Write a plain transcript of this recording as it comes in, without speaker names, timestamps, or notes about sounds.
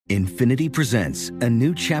Infinity presents a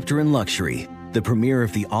new chapter in luxury, the premiere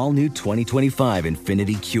of the all-new 2025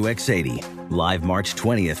 Infinity QX80, live March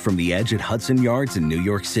 20th from the Edge at Hudson Yards in New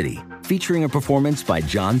York City, featuring a performance by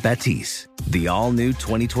John Batiste. The all-new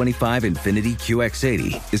 2025 Infinity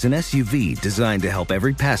QX80 is an SUV designed to help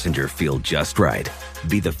every passenger feel just right.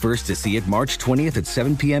 Be the first to see it March 20th at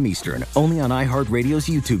 7 p.m. Eastern, only on iHeartRadio's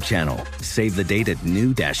YouTube channel. Save the date at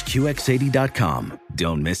new-QX80.com.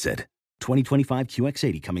 Don't miss it. 2025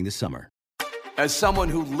 QX80 coming this summer. As someone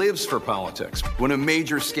who lives for politics, when a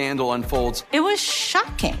major scandal unfolds, it was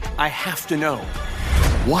shocking. I have to know,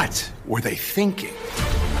 what were they thinking?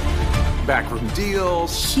 Backroom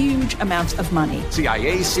deals, huge amounts of money,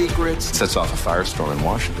 CIA secrets, sets off a firestorm in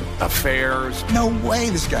Washington, affairs. No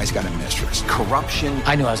way this guy's got a mistress. Corruption.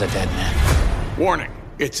 I knew I was a dead man. Warning,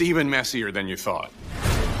 it's even messier than you thought.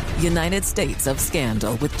 United States of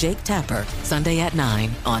Scandal with Jake Tapper, Sunday at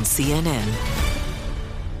 9 on CNN.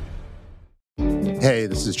 Hey,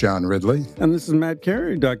 this is John Ridley. And this is Matt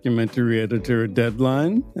Carey, documentary editor at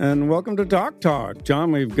Deadline. And welcome to Doc Talk.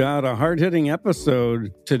 John, we've got a hard-hitting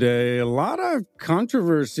episode today. A lot of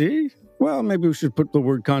controversy. Well, maybe we should put the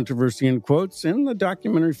word controversy in quotes in the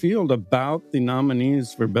documentary field about the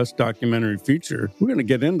nominees for Best Documentary Feature. We're going to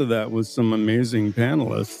get into that with some amazing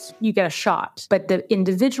panelists. You get a shot, but the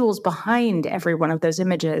individuals behind every one of those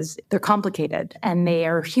images, they're complicated and they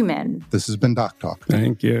are human. This has been Doc Talk.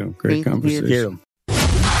 Thank you. Great conversation.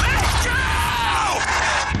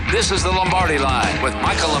 This is the Lombardi Line with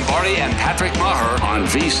Michael Lombardi and Patrick Maher on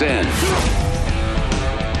VSiN.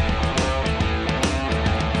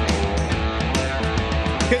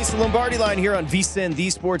 Okay, it's the Lombardi Line here on VSiN, the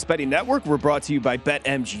Sports Betting Network. We're brought to you by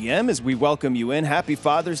BetMGM as we welcome you in. Happy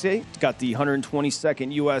Father's Day. Got the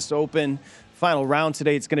 122nd U.S. Open final round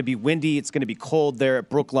today. It's going to be windy. It's going to be cold there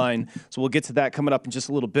at Brookline. So we'll get to that coming up in just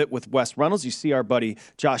a little bit with Wes Reynolds. You see our buddy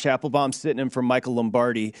Josh Applebaum sitting in for Michael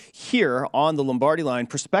Lombardi here on the Lombardi Line.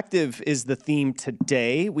 Perspective is the theme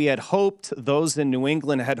today. We had hoped, those in New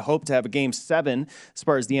England had hoped to have a Game 7 as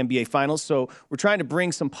far as the NBA Finals. So we're trying to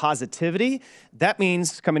bring some positivity. That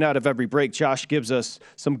means coming out of every break, Josh gives us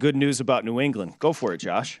some good news about New England. Go for it,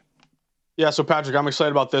 Josh. Yeah, so Patrick, I'm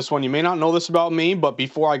excited about this one. You may not know this about me, but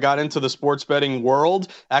before I got into the sports betting world,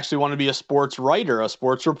 I actually wanted to be a sports writer, a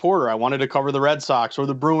sports reporter. I wanted to cover the Red Sox or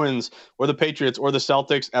the Bruins or the Patriots or the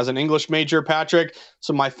Celtics as an English major, Patrick.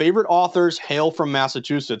 So my favorite authors hail from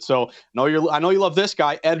Massachusetts. So I know you love this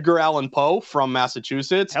guy, Edgar Allan Poe from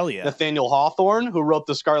Massachusetts. Hell yeah. Nathaniel Hawthorne, who wrote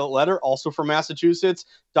The Scarlet Letter, also from Massachusetts.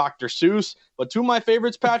 Dr. Seuss. But two of my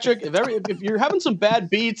favorites, Patrick, if you're having some bad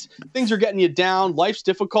beats, things are getting you down, life's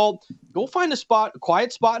difficult, go find a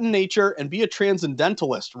quiet spot in nature and be a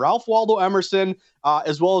transcendentalist. Ralph Waldo Emerson,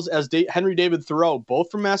 as well as Henry David Thoreau, both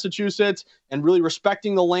from Massachusetts, and really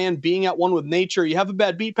respecting the land, being at one with nature. You have a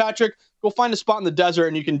bad beat, Patrick, go find a spot in the desert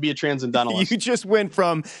and you can be a transcendentalist. You just went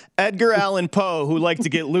from Edgar Allan Poe, who liked to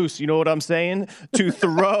get loose, you know what I'm saying, to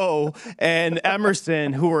Thoreau and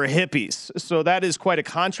Emerson, who were hippies. So that is quite a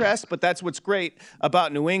contrast, but that's what's great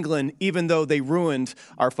about New England, even though they ruined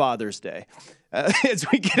our Father's Day. As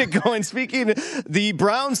we get it going, speaking, the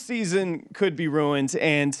Browns season could be ruined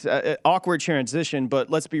and awkward transition, but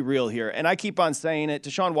let's be real here. And I keep on saying it,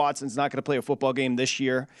 Deshaun Watson's not going to play a football game this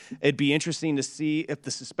year. It'd be interesting to see if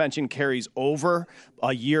the suspension carries over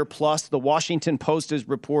a year plus. The Washington Post is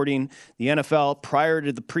reporting the NFL prior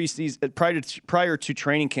to the preseason, prior to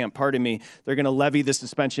training camp, they're going to levy the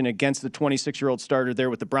suspension against the 26-year-old starter there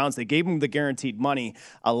with the Browns. They gave him the guaranteed money.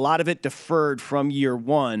 A lot of it deferred from year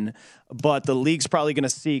one. But the league's probably going to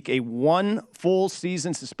seek a one full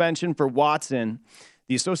season suspension for Watson.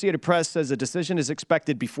 The Associated Press says a decision is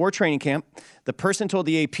expected before training camp. The person told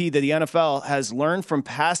the AP that the NFL has learned from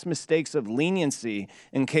past mistakes of leniency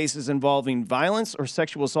in cases involving violence or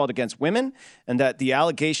sexual assault against women, and that the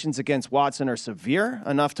allegations against Watson are severe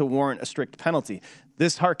enough to warrant a strict penalty.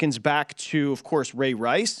 This harkens back to, of course, Ray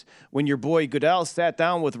Rice, when your boy Goodell sat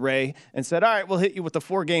down with Ray and said, all right, we'll hit you with a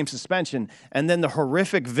 4-game suspension. And then the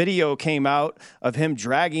horrific video came out of him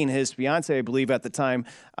dragging his fiance, I believe at the time,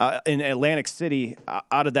 in Atlantic City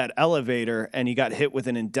out of that elevator, and he got hit with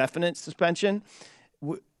an indefinite suspension.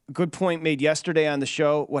 Good point made yesterday on the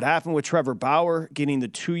show. What happened with Trevor Bauer getting the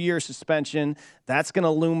 2-year suspension, that's going to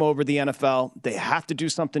loom over the NFL. They have to do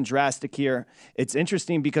something drastic here. It's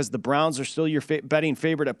interesting because the Browns are still your betting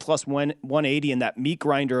favorite at plus 180 in that meat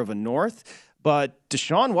grinder of a North. But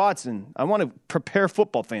Deshaun Watson, I want to prepare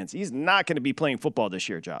football fans. He's not going to be playing football this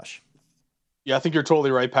year, Josh. Yeah, I think you're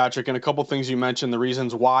totally right, Patrick. And a couple things you mentioned, the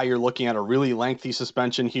reasons why you're looking at a really lengthy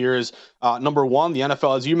suspension here is number one, the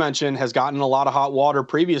NFL, as you mentioned, has gotten a lot of hot water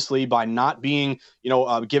previously by not being,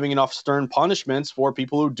 giving enough stern punishments for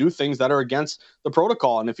people who do things that are against the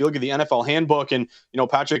protocol. And if you look at the NFL handbook, and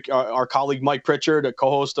Patrick, our colleague Mike Pritchard, a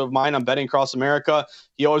co-host of mine on Betting Across America,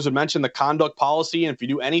 he always would mention the conduct policy. And if you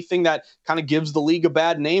do anything that kind of gives the league a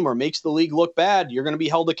bad name or makes the league look bad, you're going to be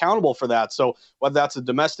held accountable for that. So whether that's a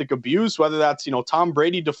domestic abuse, whether that's Tom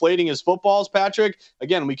Brady deflating his footballs, Patrick,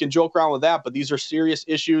 again, we can joke around with that, but these are serious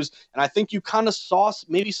issues. And I think you kind of saw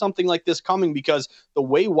maybe something like this coming because the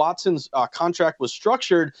way Watson's contract was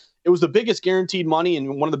structured, it was the biggest guaranteed money and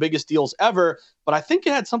one of the biggest deals ever. But I think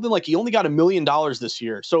it had something like he only got $1 million this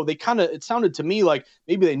year. So it sounded to me like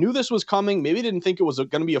maybe they knew this was coming. Maybe didn't think it was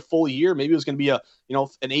going to be a full year. Maybe it was going to be an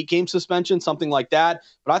 8-game suspension, something like that.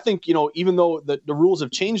 But I think, even though the rules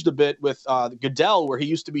have changed a bit with Goodell, where he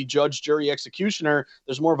used to be judge, jury, executioner,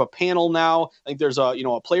 there's more of a panel now. I think there's a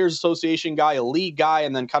players association guy, a league guy,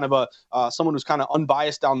 and then kind of someone who's kind of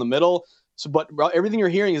unbiased down the middle. So, but everything you're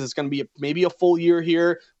hearing is it's going to be maybe a full year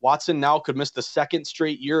here. Watson now could miss the second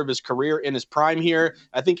straight year of his career in his prime here.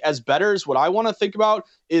 I think as bettors, what I want to think about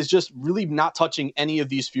is just really not touching any of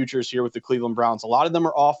these futures here with the Cleveland Browns. A lot of them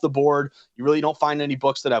are off the board. You really don't find any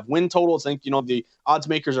books that have win totals. I think, the odds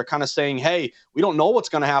makers are kind of saying, hey, we don't know what's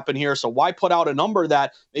going to happen here. So why put out a number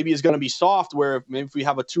that maybe is going to be soft, where maybe if we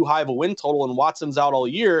have a too high of a win total and Watson's out all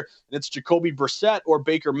year and it's Jacoby Brissett or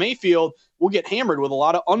Baker Mayfield, we'll get hammered with a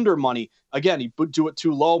lot of under money. Again, you do it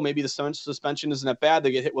too low, maybe the suspension isn't that bad.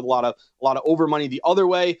 They get hit with a lot of over money the other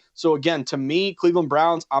way. So again, to me, Cleveland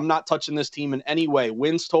Browns, I'm not touching this team in any way.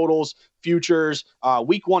 Wins totals, futures.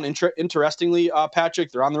 Week one, interestingly,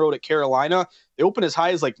 Patrick, they're on the road at Carolina. They open as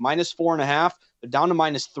high as like -4.5. They're down to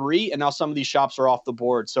 -3, and now some of these shops are off the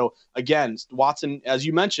board. So again, Watson, as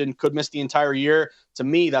you mentioned, could miss the entire year. To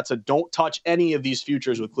me, that's a don't touch any of these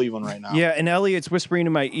futures with Cleveland right now. Yeah, and Elliot's whispering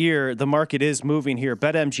in my ear, the market is moving here.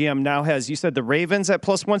 BetMGM now has, you said the Ravens at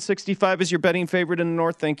 +165 is your betting favorite in the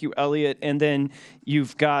North. Thank you, Elliot. And then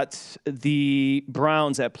you've got the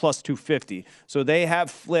Browns at +250. So they have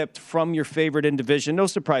flipped from your favorite in division. No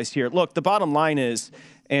surprise here. Look, the bottom line is,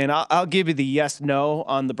 and I'll give you the yes/no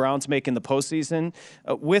on the Browns making the postseason.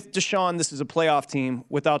 With Deshaun, this is a playoff team.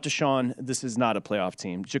 Without Deshaun, this is not a playoff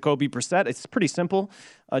team. Jacoby Brissett, it's pretty simple.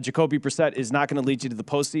 Jacoby Brissett is not going to lead you to the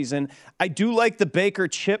postseason. I do like the Baker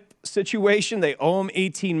chip situation. They owe him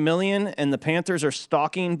 $18 million, and the Panthers are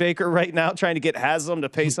stalking Baker right now, trying to get Haslam to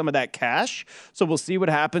pay some of that cash. So we'll see what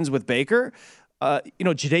happens with Baker.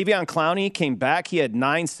 Jadeveon Clowney came back. He had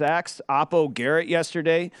 9 sacks. Oppo Garrett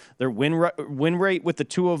yesterday. Their win rate with the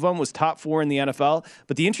two of them was top 4 in the NFL.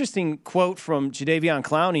 But the interesting quote from Jadeveon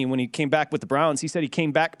Clowney when he came back with the Browns, he said he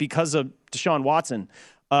came back because of Deshaun Watson.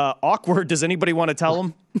 Awkward. Does anybody want to tell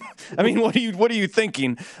him? I mean, what are you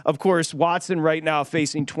thinking? Of course, Watson right now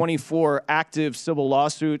facing 24 active civil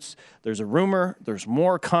lawsuits. There's a rumor. There's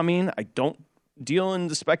more coming. I don't deal in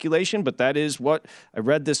the speculation, but that is what I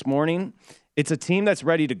read this morning. It's a team that's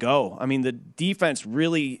ready to go. I mean, the defense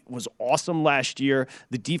really was awesome last year.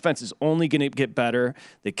 The defense is only going to get better.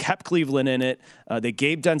 They kept Cleveland in it. They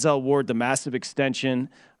gave Denzel Ward the massive extension.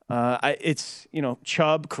 It's,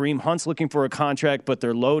 Chubb, Kareem Hunt's looking for a contract, but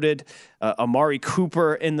they're loaded. Amari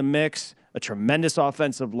Cooper in the mix, a tremendous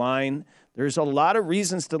offensive line. There's a lot of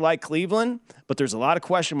reasons to like Cleveland, but there's a lot of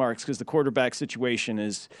question marks because the quarterback situation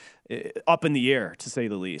is up in the air, to say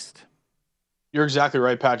the least. You're exactly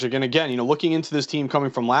right, Patrick. And again, looking into this team coming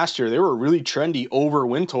from last year, they were a really trendy over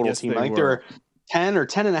win total team. I think they were 10 or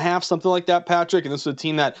 10.5, something like that, Patrick. And this was a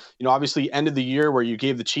team that, obviously ended the year where you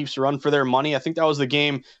gave the Chiefs a run for their money. I think that was the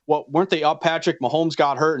game. Well, weren't they up, Patrick? Mahomes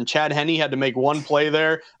got hurt and Chad Henne had to make one play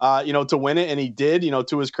there, to win it. And he did,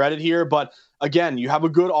 to his credit here. But again, you have a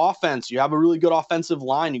good offense. You have a really good offensive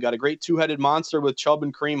line. You got a great two-headed monster with Chubb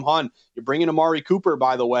and Kareem Hunt. You're bringing Amari Cooper,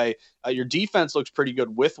 by the way. Your defense looks pretty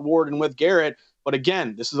good with Ward and with Garrett. But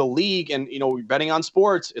again, this is a league, and we're betting on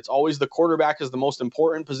sports. It's always the quarterback is the most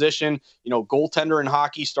important position. Goaltender in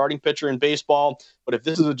hockey, starting pitcher in baseball. But if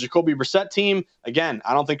this is a Jacoby Brissett team, again,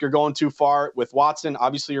 I don't think you're going too far with Watson.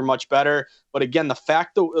 Obviously, you're much better. But again, the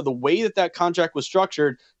fact the way that contract was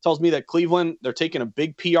structured tells me that Cleveland, they're taking a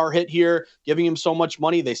big PR hit here, giving him so much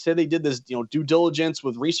money. They said they did this, due diligence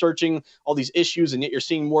with researching all these issues, and yet you're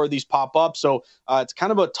seeing more of these pop up. So it's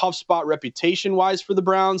kind of a tough spot reputation-wise for the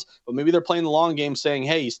Browns. But maybe they're playing the long game, saying,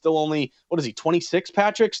 "Hey, he's still only 26,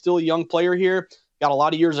 Patrick? Still a young player here. Got a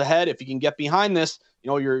lot of years ahead. If he can get behind this,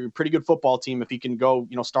 you're a pretty good football team if he can go,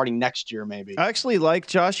 starting next year maybe. I actually like,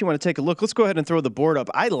 Josh, you want to take a look? Let's go ahead and throw the board up.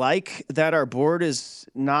 I like that our board is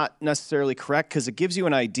not necessarily correct because it gives you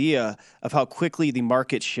an idea of how quickly the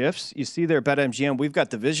market shifts. You see there, BetMGM, we've got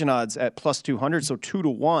division odds at plus 200, so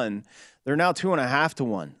 2-1. They're now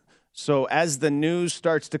 2.5-1. So as the news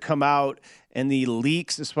starts to come out and the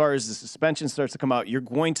leaks as far as the suspension starts to come out, you're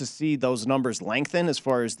going to see those numbers lengthen as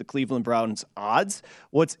far as the Cleveland Browns odds.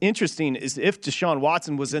 What's interesting is if Deshaun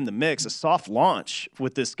Watson was in the mix, a soft launch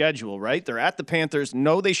with this schedule, right? They're at the Panthers.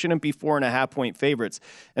 No, they shouldn't be 4.5-point favorites.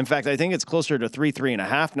 In fact, I think it's closer to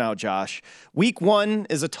 3.5 now, Josh. Week 1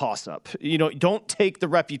 is a toss-up. Don't take the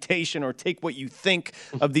reputation or take what you think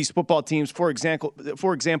of these football teams. For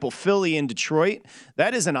example, Philly and Detroit,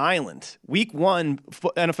 that is an island. Week 1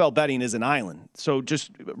 NFL betting is an island. So just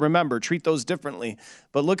remember, treat those differently.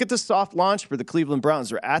 But look at the soft launch for the Cleveland Browns.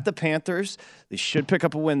 They're at the Panthers. They should pick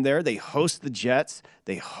up a win there. They host the Jets.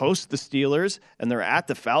 They host the Steelers. And they're at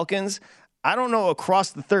the Falcons. I don't know across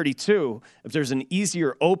the 32 if there's an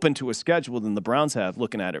easier open to a schedule than the Browns have,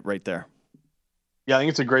 looking at it right there. Yeah, I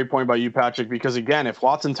think it's a great point by you, Patrick, because again, if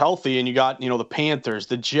Watson's healthy and you got, the Panthers,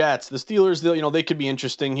 the Jets, the Steelers, they could be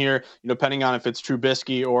interesting here, depending on if it's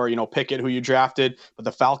Trubisky or, Pickett, who you drafted. But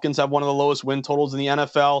the Falcons have one of the lowest win totals in the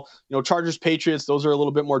NFL. Chargers, Patriots, those are a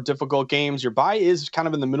little bit more difficult games. Your bye is kind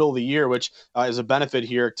of in the middle of the year, which is a benefit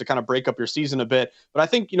here to kind of break up your season a bit. But I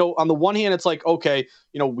think, on the one hand, it's like, okay,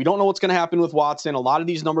 we don't know what's going to happen with Watson. A lot of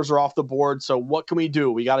these numbers are off the board. So what can we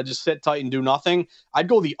do? We got to just sit tight and do nothing. I'd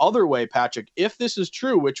go the other way, Patrick. If this is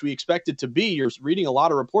true, which we expect it to be, you're reading a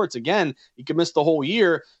lot of reports. Again, you could miss the whole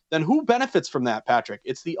year. Then who benefits from that, Patrick?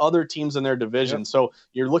 It's the other teams in their division. Yep. So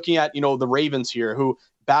you're looking at, the Ravens here, who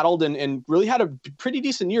battled and really had a pretty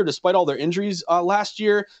decent year despite all their injuries last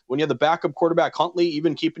year. When you had the backup quarterback Huntley,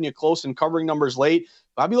 even keeping you close and covering numbers late.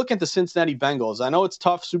 I'd be looking at the Cincinnati Bengals. I know it's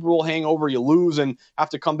tough, Super Bowl hangover, you lose and have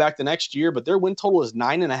to come back the next year, but their win total is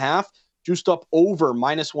 9.5. Juiced up over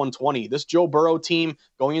minus 120. This Joe Burrow team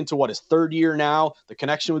going into his third year now. The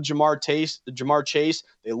connection with Jamar Chase,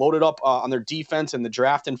 they loaded up on their defense in the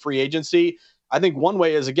draft and free agency. I think one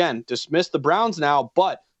way is, again, dismiss the Browns now,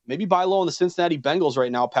 but maybe buy low on the Cincinnati Bengals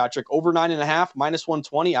right now, Patrick. Over 9.5, minus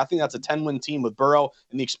 120. I think that's a 10-win team with Burrow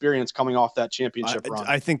and the experience coming off that championship run.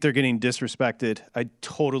 I think they're getting disrespected. I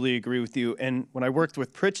totally agree with you. And when I worked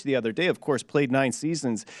with Pritch the other day, of course, played 9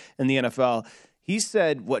 seasons in the NFL, he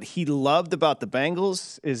said what he loved about the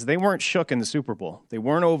Bengals is they weren't shook in the Super Bowl. They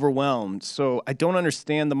weren't overwhelmed. So I don't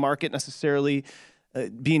understand the market necessarily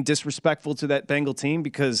being disrespectful to that Bengal team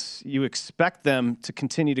because you expect them to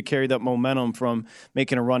continue to carry that momentum from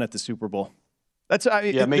making a run at the Super Bowl. That's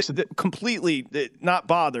completely not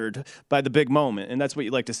bothered by the big moment, and that's what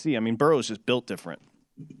you like to see. I mean, Burrow's just built different.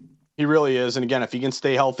 He really is. And again, if he can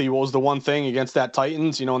stay healthy, what was the one thing against that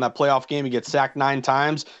Titans? In that playoff game, he gets sacked 9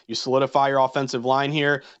 times. You solidify your offensive line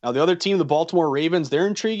here. Now, the other team, the Baltimore Ravens, they're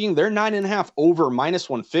intriguing. They're 9.5 over minus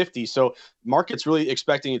 150. So market's really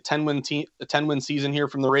expecting a 10-win season here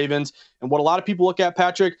from the Ravens. And what a lot of people look at,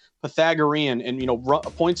 Patrick, Pythagorean and,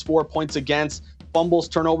 points for, points against, fumbles,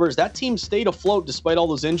 turnovers. That team stayed afloat despite all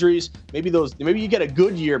those injuries. Maybe you get a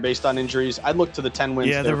good year based on injuries. I'd look to the 10 wins.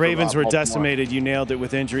 Yeah, the Ravens were decimated. You nailed it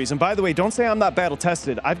with injuries. And by the way, don't say I'm not battle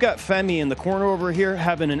tested. I've got Femi in the corner over here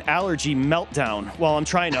having an allergy meltdown while I'm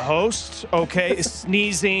trying to host. Okay,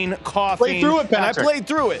 sneezing, coughing. Play through it, Patrick. And I played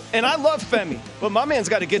through it. And I love Femi, but my man's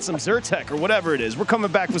got to get some Zyrtec or whatever it is. We're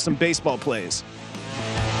coming back with some baseball plays.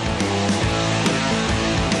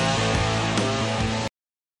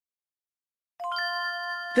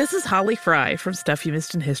 This is Holly Fry from Stuff You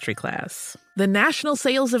Missed in History class. The national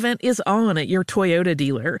sales event is on at your Toyota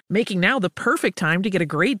dealer, making now the perfect time to get a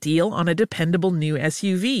great deal on a dependable new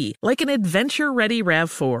SUV, like an adventure-ready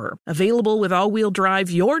RAV4. Available with all-wheel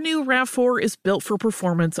drive, your new RAV4 is built for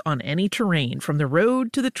performance on any terrain, from the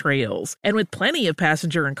road to the trails. And with plenty of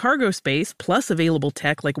passenger and cargo space, plus available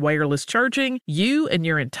tech like wireless charging, you and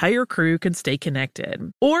your entire crew can stay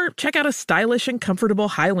connected. Or check out a stylish and comfortable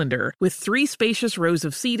Highlander with 3 spacious rows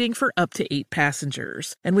of seating for up to 8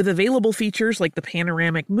 passengers. And with available features like the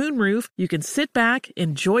panoramic moonroof, you can sit back,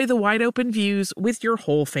 enjoy the wide-open views with your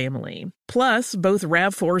whole family. Plus, both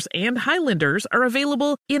RAV4s and Highlanders are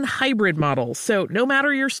available in hybrid models, so no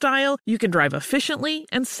matter your style, you can drive efficiently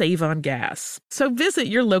and save on gas. So visit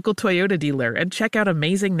your local Toyota dealer and check out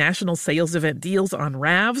amazing national sales event deals on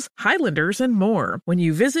RAVs, Highlanders, and more when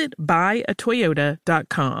you visit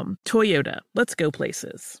buyatoyota.com. Toyota, let's go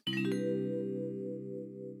places.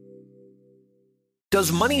 Does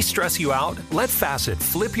money stress you out? Let Facet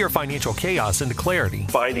flip your financial chaos into clarity.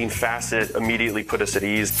 Finding Facet immediately put us at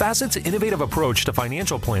ease. Facet's innovative approach to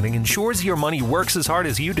financial planning ensures your money works as hard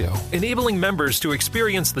as you do, enabling members to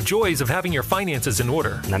experience the joys of having your finances in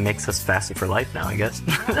order. And that makes us Facet for life now, I guess.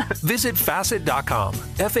 Visit Facet.com,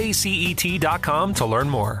 FACET.com to learn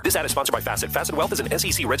more. This ad is sponsored by Facet. Facet Wealth is an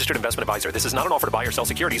SEC registered investment advisor. This is not an offer to buy or sell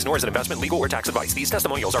securities, nor is it investment, legal, or tax advice. These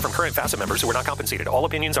testimonials are from current Facet members who are not compensated. All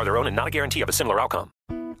opinions are their own and not a guarantee of a similar outcome.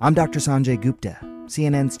 I'm Dr. Sanjay Gupta,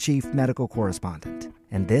 CNN's chief medical correspondent,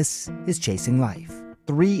 and this is Chasing Life.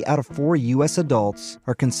 3 out of 4 U.S. adults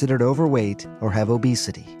are considered overweight or have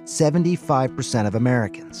obesity. 75% of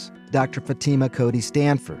Americans. Dr. Fatima Cody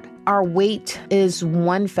Stanford. Our weight is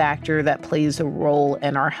one factor that plays a role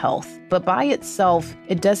in our health, but by itself,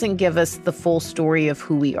 it doesn't give us the full story of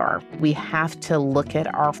who we are. We have to look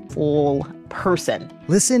at our full person.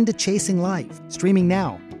 Listen to Chasing Life, streaming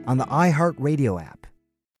now on the iHeartRadio app.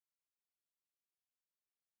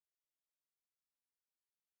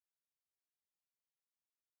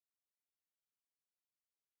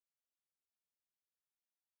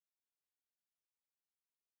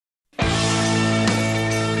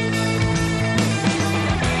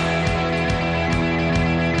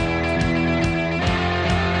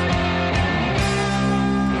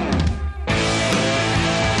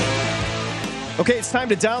 Okay, it's time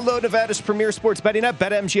to download Nevada's premier sports betting app.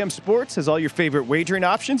 BetMGM Sports has all your favorite wagering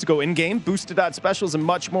options. Go in-game, boosted odds specials, and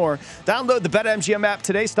much more. Download the BetMGM app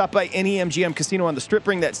today. Stop by any MGM casino on the Strip,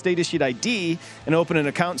 bring that state-issued ID, and open an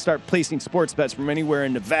account and start placing sports bets from anywhere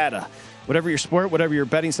in Nevada. Whatever your sport, whatever your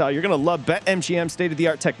betting style, you're going to love BetMGM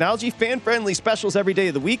state-of-the-art technology, fan-friendly specials every day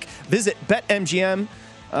of the week. Visit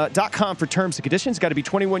BetMGM.com for terms and conditions. Got to be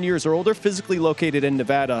 21 years or older, physically located in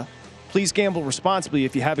Nevada. Please gamble responsibly.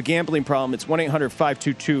 If you have a gambling problem, it's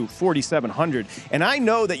 1-800-522-4700. And I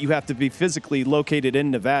know that you have to be physically located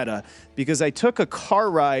in Nevada because I took a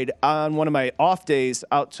car ride on one of my off days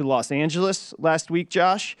out to Los Angeles last week,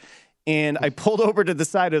 Josh. And I pulled over to the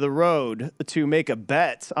side of the road to make a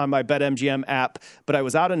bet on my BetMGM app, but I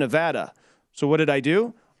was out in Nevada. So what did I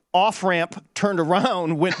do? Off-ramp, turned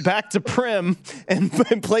around, went back to Prim and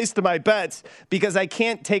placed my bets because I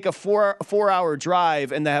can't take a four-hour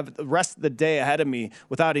drive and have the rest of the day ahead of me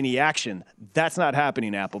without any action. That's not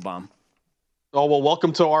happening, Applebaum. Oh, well,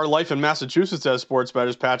 welcome to our life in Massachusetts as sports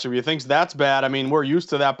bettors, Patrick. If you think that's bad, I mean, we're used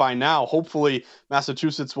to that by now. Hopefully,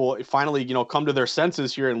 Massachusetts will finally, come to their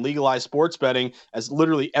senses here and legalize sports betting, as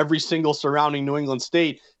literally every single surrounding New England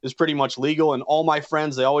state is pretty much legal. And all my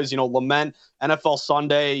friends, they always, lament NFL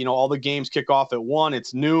Sunday. All the games kick off at 1.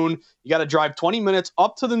 It's noon. You got to drive 20 minutes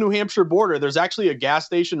up to the New Hampshire border. There's actually a gas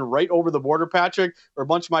station right over the border, Patrick, where a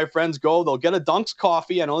bunch of my friends go. They'll get a Dunks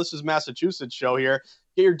coffee. I know this is Massachusetts show here.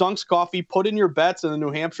 Get your Dunks coffee, put in your bets in the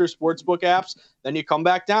New Hampshire sportsbook apps, then you come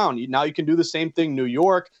back down. Now you can do the same thing. New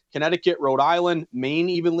York, Connecticut, Rhode Island, Maine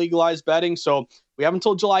even legalized betting. So we have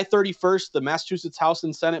until July 31st. The Massachusetts House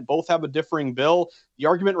and Senate both have a differing bill. The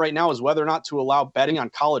argument right now is whether or not to allow betting on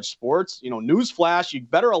college sports. Newsflash, you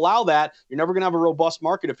better allow that. You're never going to have a robust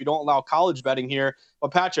market if you don't allow college betting here.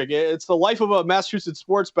 But Patrick, it's the life of a Massachusetts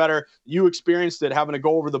sports bettor. You experienced it having to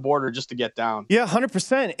go over the border just to get down. Yeah,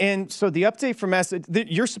 100%. And so the update from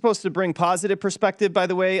Massachusetts, you're supposed to bring positive perspective, by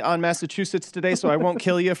the way, on Massachusetts today. So I won't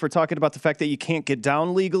kill you for talking about the fact that you can't get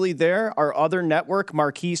down legally there. Our other network,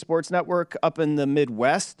 Marquee Sports Network, up in the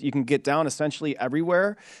Midwest, you can get down essentially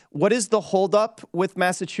everywhere. What is the holdup with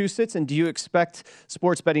Massachusetts, and do you expect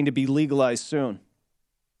sports betting to be legalized soon?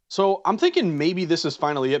 So I'm thinking maybe this is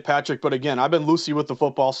finally it, Patrick. But again, I've been loosey with the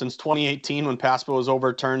football since 2018 when PASPA was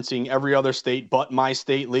overturned, seeing every other state but my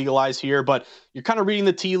state legalize here. But you're kind of reading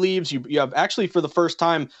the tea leaves. You have actually, for the first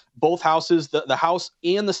time, both houses, the House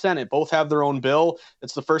and the Senate, both have their own bill.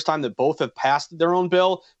 It's the first time that both have passed their own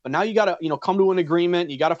bill. But now you got to, come to an agreement.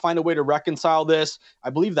 You got to find a way to reconcile this. I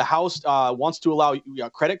believe the House wants to allow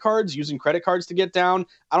credit cards, using credit cards to get down.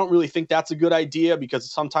 I don't really think that's a good idea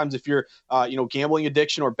because sometimes if you're, gambling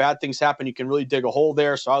addiction or bad things happen, you can really dig a hole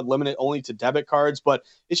there. So I would limit it only to debit cards. But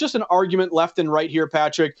it's just an argument left and right here,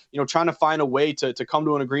 Patrick, trying to find a way to come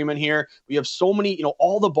to an agreement here. We have so many,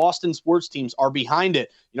 all the Boston sports teams are behind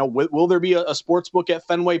it. Will there be a sports book at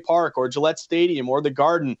Fenway Park or Gillette Stadium or the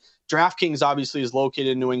Garden? DraftKings obviously is located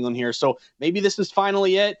in New England here. So maybe this is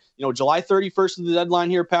finally it. July 31st is the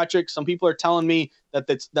deadline here, Patrick. Some people are telling me that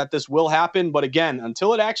this will happen. But again,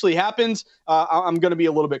 until it actually happens, I'm going to be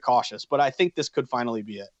a little bit cautious. But I think this could finally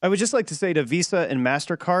be it. I would just like to say to Visa and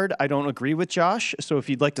MasterCard, I don't agree with Josh. So if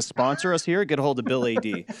you'd like to sponsor us here, get a hold of Bill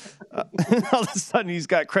A.D. All of a sudden, he's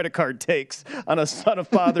got credit card takes on a Son of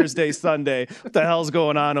Father's Day Sunday. What the hell's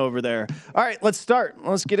going on over there? All right, let's start.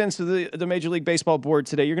 Let's get into the Major League Baseball board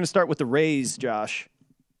today. You're going to start with the Rays, Josh.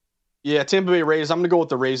 Yeah, Tampa Bay Rays. I'm going to go with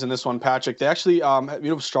the Rays in this one, Patrick. They actually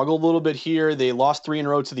struggled a little bit here. They lost 3 in a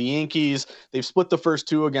row to the Yankees. They've split the first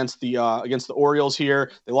 2 against the Orioles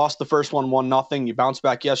here. They lost the first one 1-0. You bounced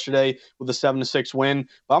back yesterday with a 7-6 win.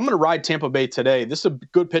 But I'm going to ride Tampa Bay today. This is a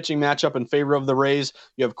good pitching matchup in favor of the Rays.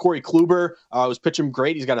 You have Corey Kluber, who's pitching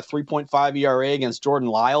great. He's got a 3.5 ERA against Jordan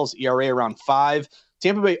Lyles, ERA around 5.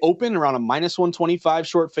 Tampa Bay open around a -125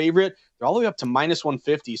 short favorite. They're all the way up to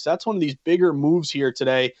 -150. So that's one of these bigger moves here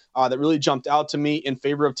today that really jumped out to me in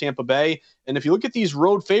favor of Tampa Bay. And if you look at these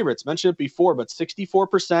road favorites, mentioned it before, but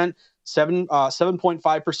 64%,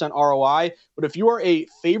 7.5% ROI. But if you are a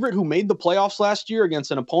favorite who made the playoffs last year against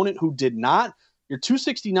an opponent who did not, you're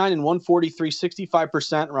 269 and 143,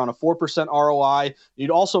 65%, around a 4% ROI. You'd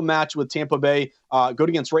also match with Tampa Bay, good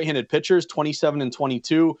against right-handed pitchers, 27 and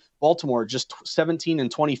 22. Baltimore, just 17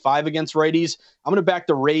 and 25 against righties. I'm going to back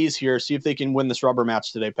the Rays here, see if they can win this rubber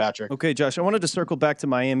match today, Patrick. Okay, Josh, I wanted to circle back to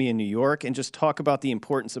Miami and New York and just talk about the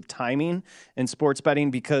importance of timing in sports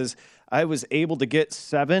betting, because I was able to get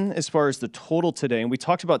 7 as far as the total today, and we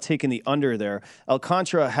talked about taking the under there.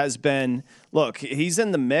 Alcantara has been, look, he's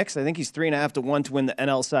in the mix. I think he's 3.5 to 1 to win the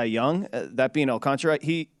NL Cy Young. That being Alcantara,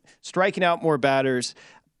 he striking out more batters.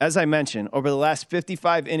 As I mentioned, over the last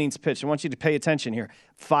 55 innings pitched, I want you to pay attention here.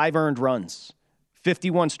 5 earned runs,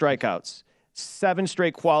 51 strikeouts, 7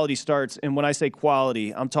 straight quality starts. And when I say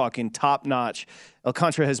quality, I'm talking top notch.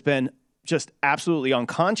 Alcantara has been just absolutely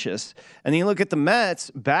unconscious. And then you look at the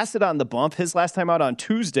Mets, Bassett on the bump, his last time out on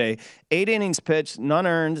Tuesday, 8 innings pitched, none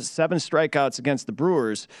earned, 7 strikeouts against the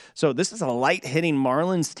Brewers. So this is a light-hitting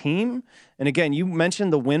Marlins team. And again, you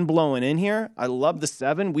mentioned the wind blowing in here. I love the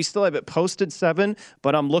 7. We still have it posted 7,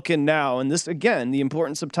 but I'm looking now. And this, again, the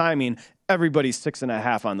importance of timing, everybody's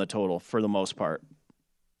 6.5 on the total for the most part.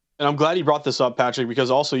 And I'm glad you brought this up, Patrick,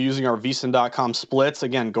 because also using our vsin.com splits,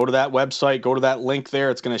 again, go to that website, go to that link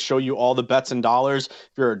there. It's going to show you all the bets and dollars.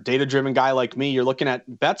 If you're a data-driven guy like me, you're looking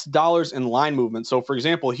at bets, dollars, and line movement. So, for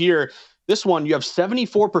example, here, this one, you have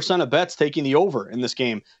 74% of bets taking the over in this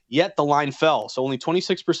game, yet the line fell. So only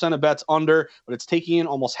 26% of bets under, but it's taking in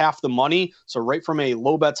almost half the money. So right from a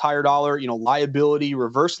low bets, higher dollar, liability,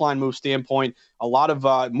 reverse line move standpoint, a lot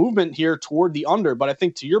of movement here toward the under. But I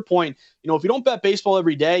think to your point, if you don't bet baseball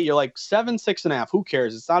every day, you're like 7, 6.5. Who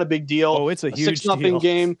cares? It's not a big deal. Oh, it's a huge 6-0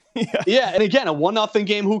 game. Yeah. And again, a 1-0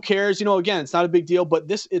 game. Who cares? Again, it's not a big deal, but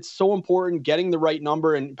it's so important getting the right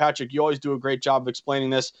number. And Patrick, you always do a great job of explaining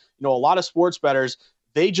this. A lot of sports bettors,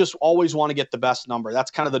 they just always want to get the best number.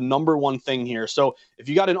 That's kind of the number one thing here. So if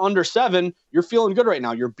you got an under 7, you're feeling good right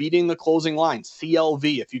now. You're beating the closing line,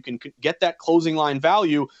 CLV. If you can get that closing line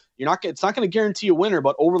value, it's not going to guarantee a winner,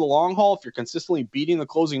 but over the long haul, if you're consistently beating the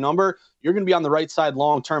closing number, you're going to be on the right side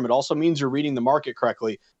long term. It also means you're reading the market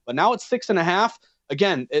correctly. But now it's 6.5.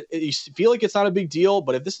 Again, you feel like it's not a big deal,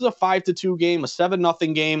 but if this is a 5-2 game, a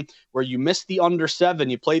 7-0 game where you miss the under 7,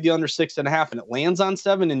 you play the under 6.5, and it lands on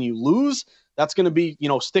 7 and you lose, that's going to be,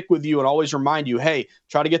 stick with you and always remind you, hey,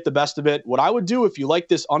 try to get the best of it. What I would do if you like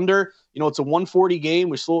this under, it's a 140 game,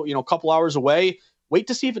 we're still, a couple hours away. Wait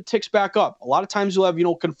to see if it ticks back up. A lot of times you'll have,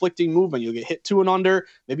 conflicting movement. You'll get hit to and under,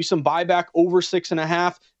 maybe some buyback over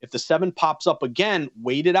 6.5. If the 7 pops up again,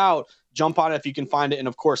 wait it out, jump on it if you can find it, and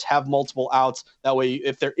of course have multiple outs. That way,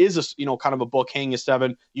 if there is a kind of a book hanging a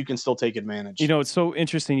 7, you can still take advantage. It's so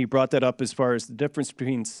interesting you brought that up as far as the difference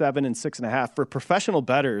between 7 and 6.5 for professional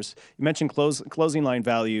bettors. You mentioned closing line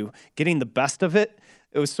value, getting the best of it.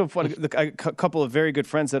 It was so funny. A couple of very good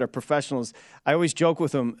friends that are professionals, I always joke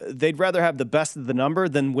with them, they'd rather have the best of the number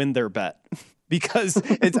than win their bet. Because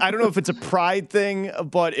I don't know if it's a pride thing,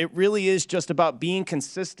 but it really is just about being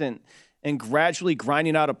consistent and gradually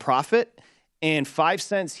grinding out a profit. And 5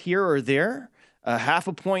 cents here or there, a half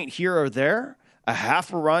a point here or there, a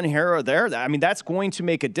half a run here or there. I mean, that's going to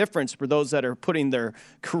make a difference for those that are putting their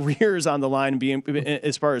careers on the line, being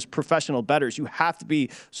as far as professional bettors. You have to be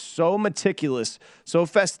so meticulous, so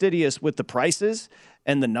fastidious with the prices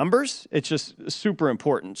and the numbers. It's just super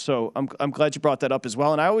important. So I'm glad you brought that up as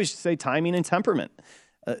well. And I always say timing and temperament.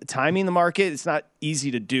 Timing the market, it's not easy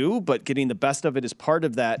to do, but getting the best of it is part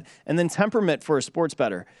of that. And then temperament for a sports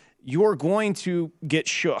bettor. You're going to get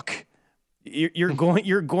shook You're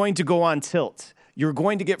going to go on tilt. You're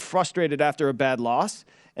going to get frustrated after a bad loss,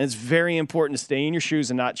 and it's very important to stay in your shoes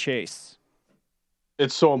and not chase.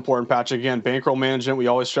 It's so important, Patrick. Again, bankroll management. We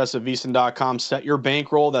always stress at VSiN.com. Set your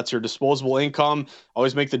bankroll. That's your disposable income.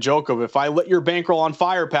 Always make the joke of, if I lit your bankroll on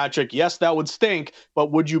fire, Patrick, yes, that would stink,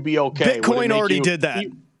 but would you be okay? Bitcoin already did that.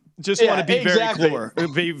 Just want to be very clear.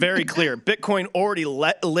 Be very clear. Bitcoin already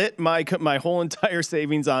lit my whole entire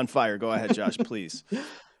savings on fire. Go ahead, Josh, please.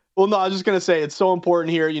 Well, no, I was just going to say it's so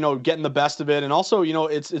important here, getting the best of it. And also,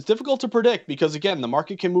 it's difficult to predict because, again, the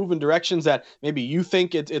market can move in directions that maybe you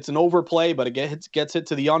think it's an overplay, but it gets hit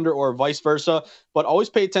to the under or vice versa. But always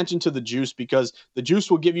pay attention to the juice, because the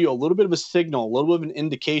juice will give you a little bit of a signal, a little bit of an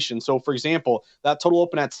indication. So, for example, that total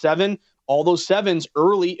open at 7, all those 7s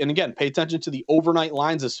early, and again, pay attention to the overnight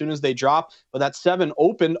lines as soon as they drop. But that 7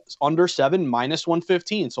 opened under 7 minus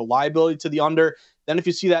 115. So liability to the under. Then if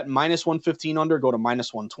you see that minus 115 under, go to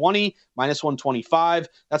minus 120, minus 125.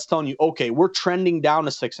 That's telling you, okay, we're trending down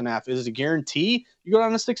to 6.5. Is it a guarantee you go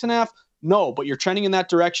down to 6.5? No, but you're trending in that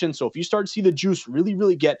direction. So if you start to see the juice really,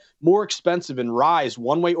 really get more expensive and rise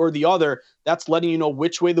one way or the other, that's letting you know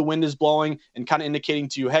which way the wind is blowing and kind of indicating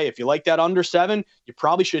to you, hey, if you like that under 7, you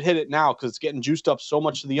probably should hit it now because it's getting juiced up so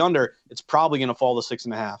much to the under, it's probably going to fall to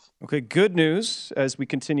 6.5. Okay, good news as we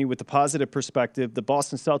continue with the positive perspective. The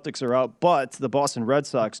Boston Celtics are out, but the Boston Red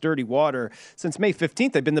Sox, dirty water. Since May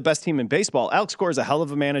 15th, they've been the best team in baseball. Alex Cora is a hell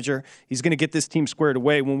of a manager. He's going to get this team squared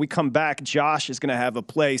away. When we come back, Josh is going to have a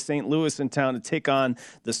play, St. Louis in town to take on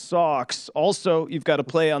the Sox. Also, you've got to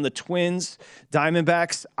play on the Twins,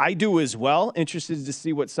 Diamondbacks. I do as well. Interested to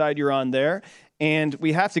see what side you're on there. And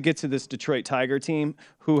we have to get to this Detroit Tiger team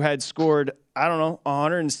who had scored,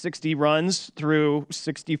 160 runs through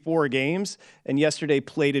 64 games, and yesterday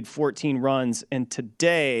plated 14 runs. And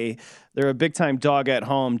today, they're a big-time dog at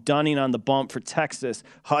home. Dunning on the bump for Texas.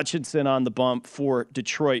 Hutchinson on the bump for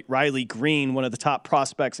Detroit. Riley Green, one of the top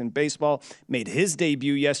prospects in baseball, made his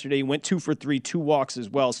debut yesterday. Went 2 for 3, 2 walks as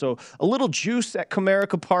well. So a little juice at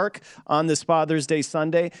Comerica Park on this Father's Day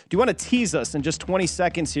Sunday. Do you want to tease us in just 20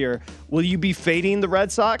 seconds here? Will you be fading the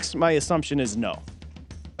Red Sox? My assumption is no.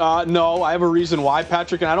 No, I have a reason why,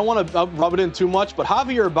 Patrick, and I don't want to rub it in too much, but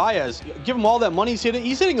Javier Baez, give him all that money he's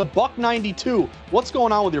hitting a $192. What's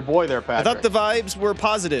going on with your boy there, Patrick? I thought the vibes were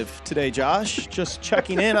positive today, Josh. Just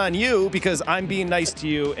checking in on you because I'm being nice to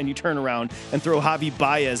you, and you turn around and throw Javi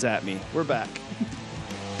Baez at me. We're back.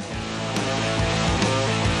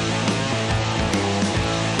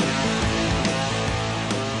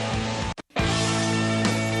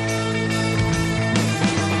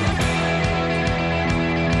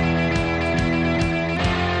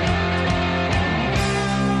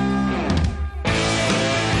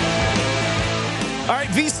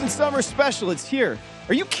 VSiN Summer Special, it's here.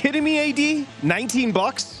 Are you kidding me, AD?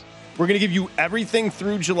 $19? We're going to give you everything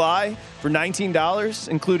through July for $19,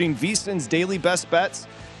 including VSiN's daily best bets,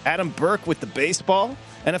 Adam Burke with the baseball,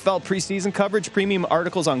 NFL preseason coverage, premium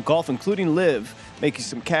articles on golf, including Live, make you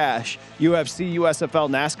some cash, UFC, USFL,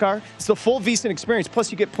 NASCAR. It's the full VSiN experience.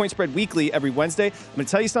 Plus, you get Point Spread Weekly every Wednesday. I'm going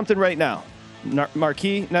to tell you something right now.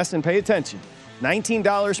 Marquis, Nesson, pay attention.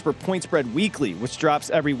 $19 for Point Spread Weekly, which drops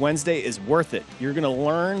every Wednesday, is worth it. You're going to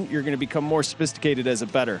learn. You're going to become more sophisticated as a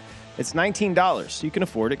bettor. It's $19, so you can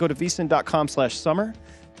afford it. Go to VSiN.com/summer.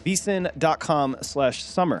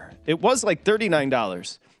 VSiN.com/summer. It was like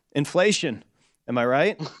 $39. Inflation. Am I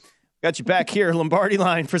right? Got you back here. Lombardi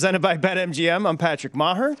Line, presented by BetMGM. I'm Patrick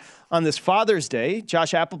Maher. On this Father's Day,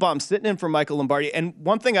 Josh Applebaum sitting in for Michael Lombardi. And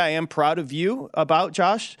one thing I am proud of you about,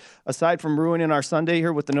 Josh, aside from ruining our Sunday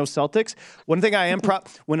here with the no Celtics, one thing I am proud,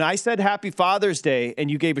 when I said Happy Father's Day and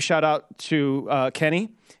you gave a shout out to Kenny,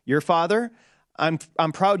 your father, I'm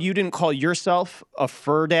proud you didn't call yourself a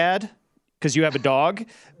fur dad because you have a dog,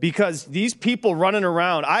 because these people running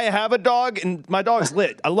around, I have a dog and my dog's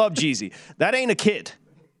lit. I love Jeezy. That ain't a kid.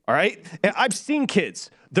 All right? And I've seen kids.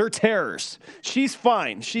 They're terrors. She's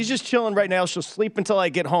fine. She's just chilling right now. She'll sleep until I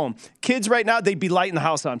get home. Kids right now, they'd be lighting the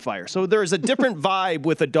house on fire. So there's a different vibe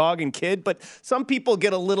with a dog and kid, but some people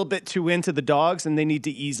get a little bit too into the dogs and they need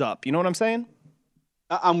to ease up. You know what I'm saying?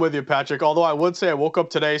 I'm with you, Patrick. Although I would say I woke up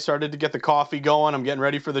today, started to get the coffee going. I'm getting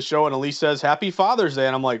ready for the show, and Elise says, Happy Father's Day.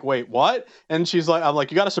 And I'm like, wait, what? And she's like, I'm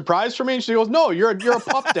like, you got a surprise for me? And she goes, no, you're a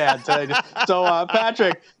pup dad today. So,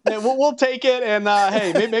 Patrick, we'll take it. And,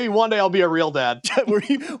 hey, maybe one day I'll be a real dad.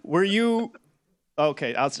 Were you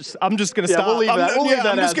okay, I'm just going to stop. We'll leave that.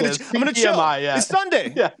 I'm going to chill. Yeah. It's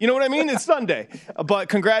Sunday. Yeah. You know what I mean? It's Sunday. But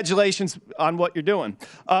congratulations on what you're doing.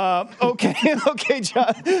 Okay,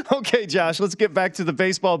 Josh. Let's get back to the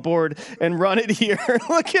baseball board and run it here.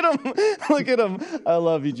 Look at him. I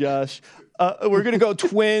love you, Josh. We're going to go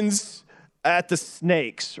Twins. at the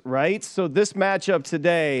Snakes, right? So this matchup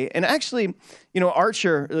today, and actually,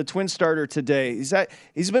 Archer, the Twin starter today,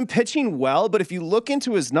 he's been pitching well, but if you look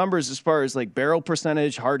into his numbers as far as like barrel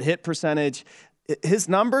percentage, hard hit percentage, his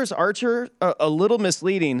numbers, Archer, a little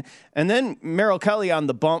misleading. And then Merrill Kelly on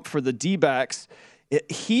the bump for the D-backs.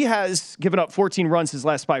 He has given up 14 runs his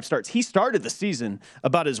last 5 starts. He started the season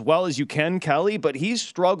about as well as you can, Kelly, but he's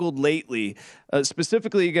struggled lately,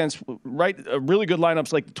 specifically against really good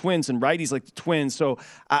lineups like the Twins and righties like the Twins. So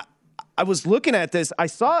I was looking at this. I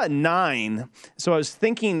saw a 9, so I was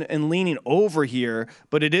thinking and leaning over here,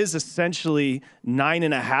 but it is essentially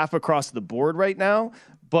 9.5 across the board right now.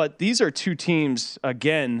 But these are two teams,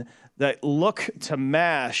 again, that look to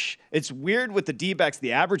mash. It's weird with the D-backs.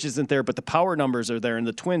 The average isn't there, but the power numbers are there, and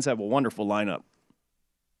the Twins have a wonderful lineup.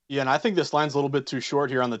 Yeah, and I think this line's a little bit too short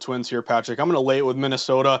here on the Twins here, Patrick. I'm going to lay it with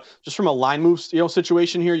Minnesota. Just from a line move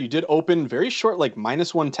situation here, you did open very short, like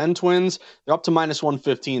 -110 Twins. They're up to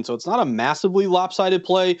 -115, so it's not a massively lopsided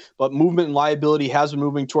play, but movement and liability has been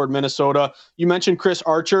moving toward Minnesota. You mentioned Chris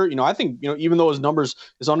Archer. I think, even though his numbers,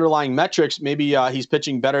 his underlying metrics, maybe he's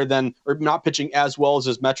pitching better than, or not pitching as well as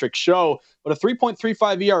his metrics show, but a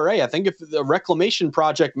 3.35 ERA. I think if the reclamation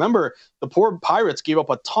project, remember, the poor Pirates gave up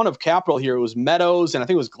a ton of capital here. It was Meadows, and I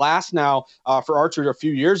think it was Glass now for Archer a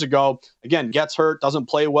few years ago. Again, gets hurt, doesn't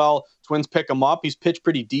play well. Twins pick him up. He's pitched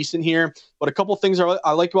pretty decent here. But a couple things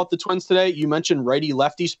I like about the Twins today. You mentioned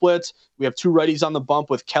righty-lefty splits. We have 2 righties on the bump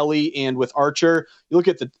with Kelly and with Archer. You look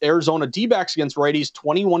at the Arizona D-backs against righties,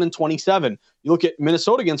 21-27. You look at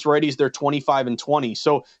Minnesota against righties, they're 25-20.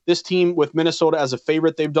 So this team with Minnesota as a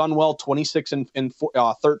favorite, they've done well,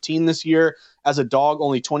 26-13 this year. As a dog,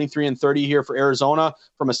 only 23-30 here for Arizona.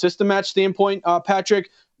 From a system match standpoint, Patrick,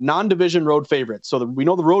 non-division road favorites. So we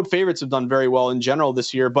know the road favorites have done very well in general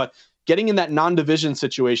this year, but getting in that non-division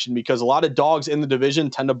situation, because a lot of dogs in the division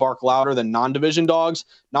tend to bark louder than non-division dogs.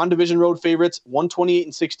 Non-division road favorites,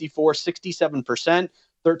 128-64, 67%.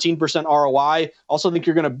 13% ROI. Also think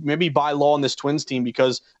you're going to maybe buy low on this Twins team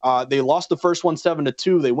because they lost the first one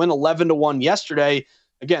 7-2. They win 11-1 yesterday.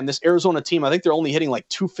 Again, this Arizona team, I think they're only hitting like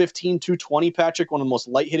 215, 220, Patrick, one of the most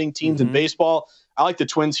light hitting teams in baseball. I like the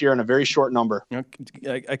Twins here in a very short number.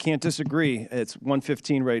 I can't disagree. It's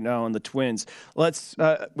 115 right now on the Twins.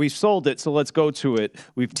 We've sold it, so let's go to it.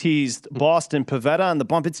 We've teased Boston, Pivetta on the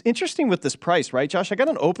bump. It's interesting with this price, right, Josh? I got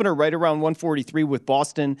an opener right around 143 with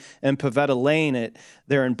Boston and Pivetta laying it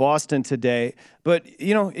there in Boston today. But,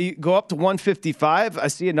 you go up to 155. I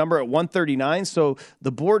see a number at 139. So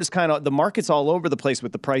the board is the market's all over the place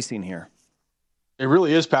with the pricing here. It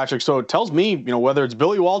really is, Patrick. So it tells me, whether it's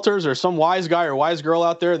Billy Walters or some wise guy or wise girl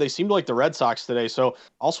out there, they seem to like the Red Sox today. So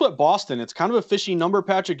also at Boston, it's kind of a fishy number,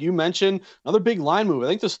 Patrick. You mentioned another big line move. I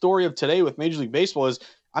think the story of today with Major League Baseball is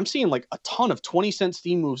I'm seeing like a ton of 20-cent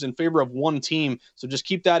steam moves in favor of one team. So just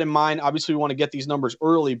keep that in mind. Obviously, we want to get these numbers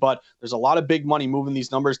early, but there's a lot of big money moving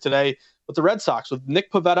these numbers today. But the Red Sox, with Nick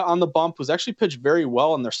Pivetta on the bump, who's actually pitched very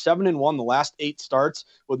well, and they're 7-1 the last 8 starts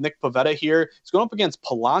with Nick Pivetta here. It's going up against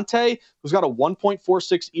Palante, who's got a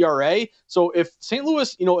 1.46 ERA. So if St.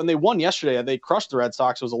 Louis, and they won yesterday, they crushed the Red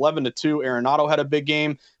Sox. It was 11-2. Arenado had a big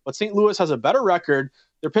game, but St. Louis has a better record.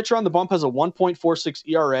 Their pitcher on the bump has a 1.46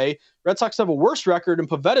 ERA. Red Sox have a worse record, and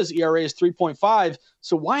Pavetta's ERA is 3.5.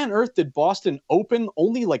 So why on earth did Boston open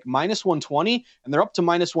only like -120, and they're up to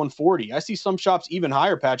 -140? I see some shops even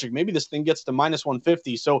higher, Patrick. Maybe this thing gets to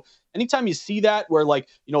 -150. So anytime you see that where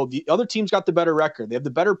the other team's got the better record, they have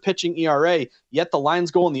the better pitching ERA, yet the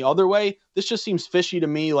line's going the other way, this just seems fishy to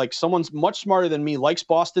me. Like someone's much smarter than me likes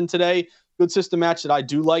Boston today. Good system match that I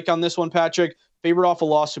do like on this one, Patrick. Favorite off a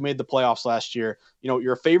loss who made the playoffs last year.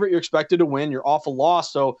 You're a favorite, you're expected to win. You're off a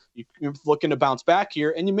loss, so you're looking to bounce back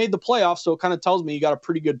here, and you made the playoffs, so it kind of tells me you got a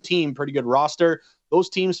pretty good team, pretty good roster. Those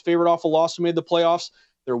teams, favorite off a loss who made the playoffs,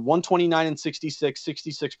 they're 129-66,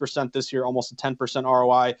 66% this year, almost a 10%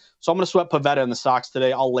 ROI. So I'm going to sweat Pivetta in the Sox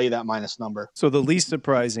today. I'll lay that minus number. So the least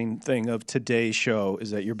surprising thing of today's show is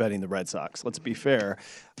that you're betting the Red Sox. Let's be fair.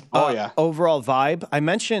 Yeah. Overall vibe, I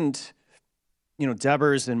mentioned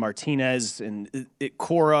Devers and Martinez and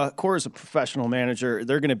Cora. Cora's a professional manager.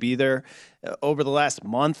 They're going to be there over the last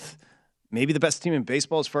month. Maybe the best team in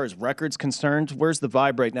baseball as far as records concerned. Where's the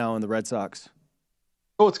vibe right now in the Red Sox?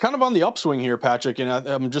 Oh, it's kind of on the upswing here, Patrick. And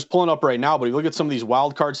I'm just pulling up right now, but if you look at some of these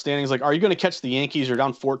wild card standings, like, are you going to catch the Yankees? You're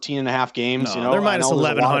down 14.5 games. No, they're minus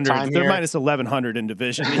 1,100. They're minus 1,100 in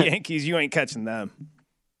division. The Yankees, you ain't catching them.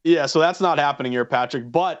 Yeah, so that's not happening here,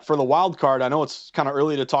 Patrick. But for the wild card, I know it's kind of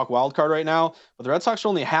early to talk wild card right now, but the Red Sox are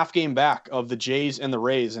only a half game back of the Jays and the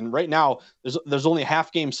Rays. And right now, there's only a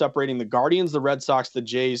half game separating the Guardians, the Red Sox, the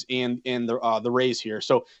Jays, and the Rays here.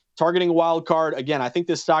 So targeting a wild card. Again, I think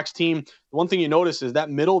this Sox team, the one thing you notice is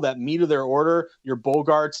that meat of their order, your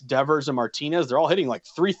Bogarts, Devers, and Martinez, they're all hitting like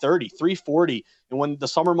 330, 340. And when the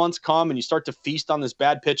summer months come and you start to feast on this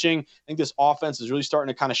bad pitching, I think this offense is really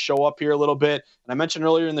starting to kind of show up here a little bit. And I mentioned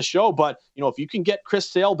earlier in the show, but if you can get Chris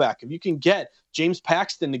Sale back, if you can get James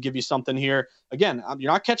Paxton to give you something here, again,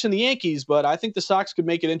 you're not catching the Yankees, but I think the Sox could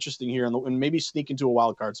make it interesting here and maybe sneak into a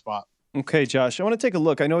wild card spot. Okay, Josh, I want to take a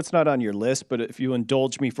look. I know it's not on your list, but if you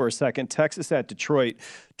indulge me for a second, Texas at Detroit,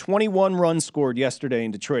 21 runs scored yesterday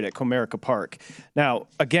in Detroit at Comerica Park. Now,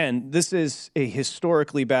 again, this is a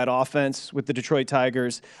historically bad offense with the Detroit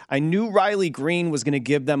Tigers. I knew Riley Green was going to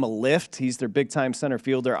give them a lift. He's their big-time center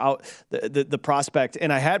fielder, out the prospect.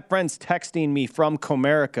 And I had friends texting me from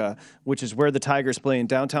Comerica, which is where the Tigers play in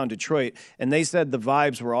downtown Detroit, and they said the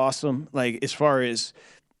vibes were awesome, like as far as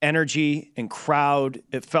energy and crowd.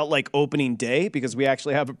 It felt like opening day because we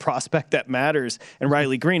actually have a prospect that matters. And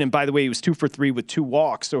Riley Green, and by the way, he was 2 for 3 with 2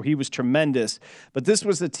 walks, so he was tremendous. But this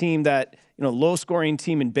was a team that, low-scoring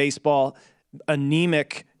team in baseball,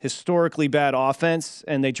 anemic, historically bad offense,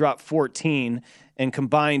 and they dropped 14 and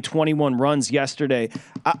combined 21 runs yesterday.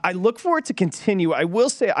 I look for it to continue. I will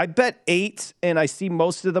say I bet 8, and I see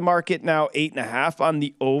most of the market now 8.5 on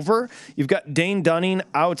the over. You've got Dane Dunning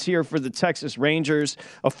out here for the Texas Rangers,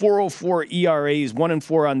 a 4.04 ERA. He's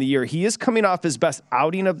 1-4 on the year. He is coming off his best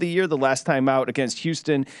outing of the year, the last time out against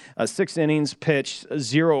Houston, 6 innings pitched,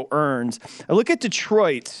 0 earned. I look at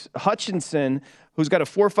Detroit, Hutchinson, who's got a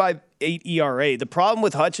 4.58 ERA. The problem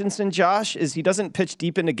with Hutchinson, Josh, is he doesn't pitch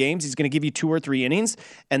deep into games. He's going to give you 2 or 3 innings,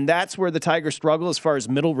 and that's where the Tigers struggle as far as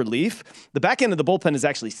middle relief. The back end of the bullpen has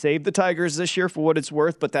actually saved the Tigers this year for what it's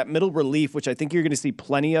worth, but that middle relief, which I think you're going to see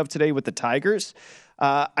plenty of today with the Tigers,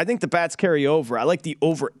 I think the bats carry over. I like the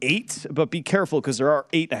over 8, but be careful because there are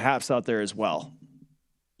 8.5s out there as well.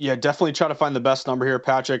 Yeah, definitely try to find the best number here,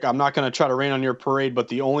 Patrick. I'm not going to try to rain on your parade, but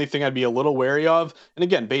the only thing I'd be a little wary of, and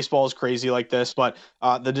again, baseball is crazy like this, but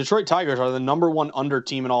the Detroit Tigers are the number 1 under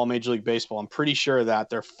team in all Major League Baseball. I'm pretty sure of that.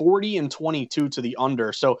 They're 40-22 to the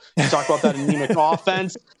under. So you talk about that anemic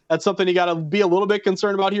offense. That's something you got to be a little bit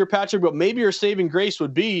concerned about here, Patrick, but maybe your saving grace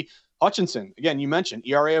would be Hutchinson. Again, you mentioned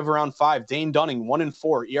ERA of around 5. Dane Dunning,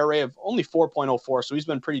 1-4, ERA of only 4.04, so he's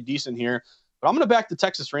been pretty decent here. But I'm going to back the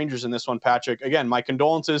Texas Rangers in this one, Patrick. Again, my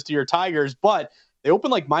condolences to your Tigers, but they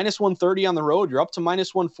open like -130 on the road. You're up to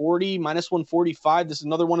 -140, -145. This is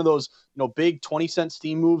another one of those, big 20-cent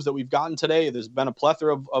steam moves that we've gotten today. There's been a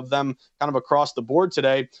plethora of them kind of across the board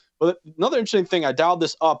today. But another interesting thing, I dialed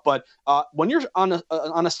this up, but when you're on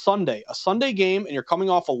a Sunday game, and you're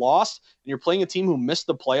coming off a loss, and you're playing a team who missed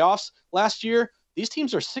the playoffs last year, these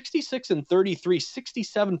teams are 66-33,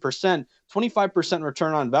 67%, 25%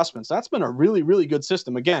 return on investments. That's been a really, really good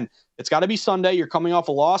system. Again, it's got to be Sunday. You're coming off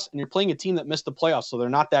a loss, and you're playing a team that missed the playoffs, so they're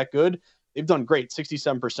not that good. They've done great,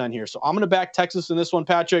 67% here. So I'm going to back Texas in this one,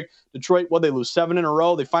 Patrick. Detroit, they lose 7 in a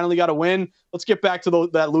row. They finally got a win. Let's get back to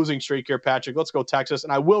that losing streak here, Patrick. Let's go Texas,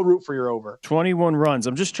 and I will root for your over. 21 runs.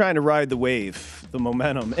 I'm just trying to ride the wave, the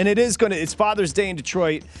momentum. And it's Father's Day in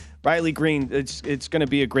Detroit. Riley Green, it's going to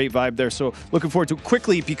be a great vibe there. So looking forward to it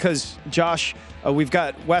quickly because, Josh, we've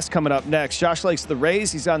got Wes coming up next. Josh likes the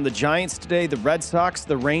Rays. He's on the Giants today, the Red Sox,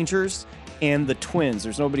 the Rangers, and the Twins.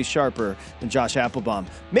 There's nobody sharper than Josh Applebaum.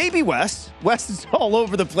 Maybe Wes. Wes is all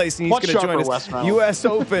over the place, and he's going to join us. U.S.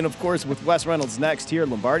 Open, of course, with Wes Reynolds next here at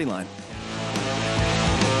Lombardi Line.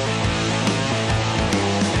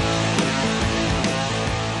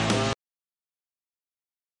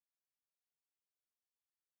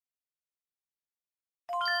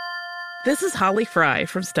 This is Holly Fry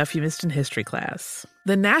from Stuff You Missed in History class.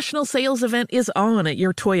 The national sales event is on at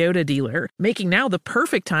your Toyota dealer, making now the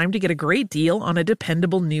perfect time to get a great deal on a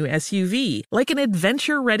dependable new SUV, like an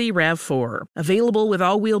adventure-ready RAV4. Available with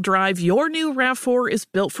all-wheel drive, your new RAV4 is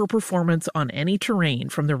built for performance on any terrain,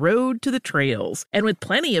 from the road to the trails. And with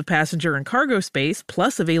plenty of passenger and cargo space,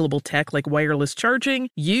 plus available tech like wireless charging,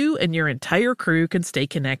 you and your entire crew can stay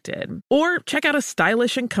connected. Or check out a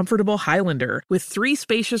stylish and comfortable Highlander with 3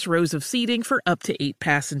 spacious rows of seating for up to 8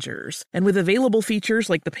 passengers. And with available features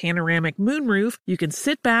like the panoramic moonroof, you can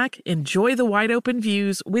sit back, enjoy the wide-open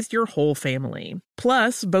views with your whole family.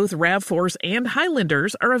 Plus, both RAV4s and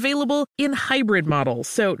Highlanders are available in hybrid models,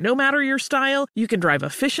 so no matter your style, you can drive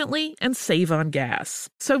efficiently and save on gas.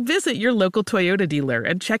 So visit your local Toyota dealer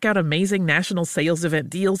and check out amazing national sales event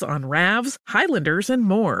deals on RAVs, Highlanders, and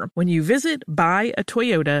more when you visit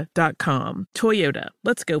buyatoyota.com. Toyota,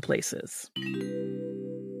 let's go places.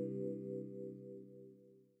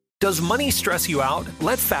 Does money stress you out?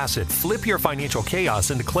 Let Facet flip your financial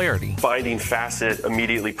chaos into clarity. Finding Facet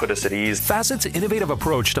immediately put us at ease. Facet's innovative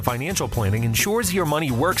approach to financial planning ensures your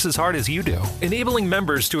money works as hard as you do, enabling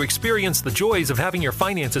members to experience the joys of having your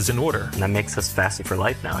finances in order. And that makes us Facet for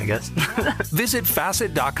life now, I guess. Visit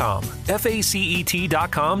Facet.com,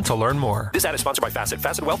 FACET.com to learn more. This ad is sponsored by Facet.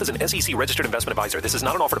 Facet Wealth is an SEC registered investment advisor. This is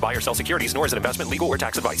not an offer to buy or sell securities, nor is it investment, legal, or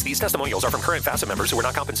tax advice. These testimonials are from current Facet members who are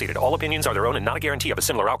not compensated. All opinions are their own and not a guarantee of a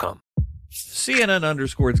similar outcome.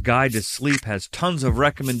 CNN_'s Guide to Sleep has tons of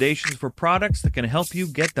recommendations for products that can help you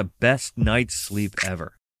get the best night's sleep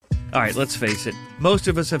ever. All right, let's face it, most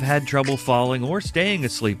of us have had trouble falling or staying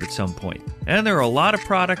asleep at some point, and there are a lot of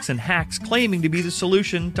products and hacks claiming to be the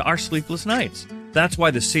solution to our sleepless nights. That's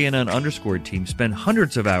why the CNN_ team spend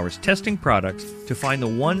hundreds of hours testing products to find the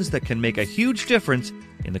ones that can make a huge difference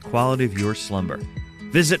in the quality of your slumber.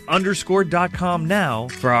 Visit underscore.com now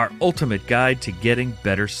for our ultimate guide to getting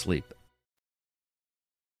better sleep.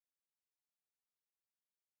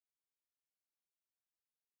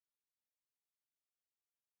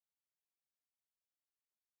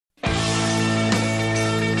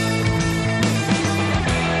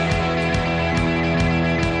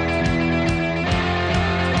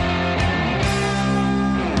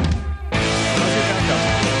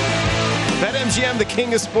 BetMGM, the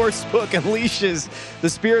king of sportsbook, unleashes the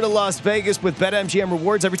spirit of Las Vegas with BetMGM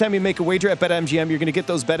rewards. Every time you make a wager at BetMGM, you're going to get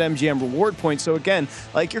those BetMGM reward points. So again,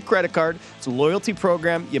 like your credit card, it's a loyalty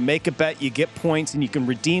program. You make a bet, you get points, and you can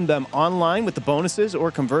redeem them online with the bonuses or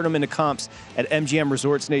convert them into comps at MGM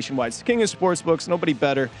Resorts nationwide. It's the king of sportsbooks, nobody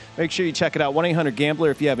better. Make sure you check it out.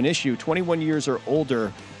 1-800-GAMBLER if you have an issue. 21 years or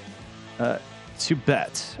older to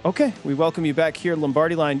bet. Okay, we welcome you back here,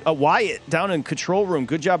 Lombardi Line. Wyatt down in control room.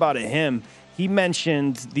 Good job out of him. He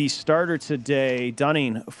mentioned the starter today,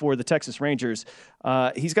 Dunning, for the Texas Rangers.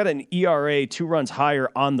 He's got an ERA 2 runs higher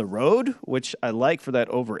on the road, which I like for that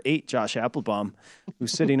over 8, Josh Applebaum,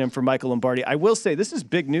 who's sitting in for Michael Lombardi. I will say this is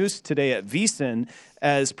big news today at VSiN,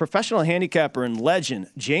 as professional handicapper and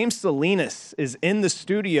legend James Salinas is in the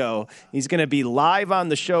studio. He's going to be live on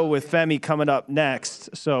the show with Femi coming up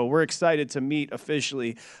next. So we're excited to meet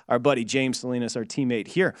officially our buddy James Salinas, our teammate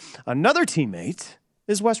here. Another teammate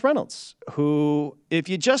is Wes Reynolds, who, if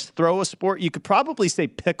you just throw a sport, you could probably say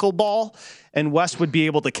pickleball, and Wes would be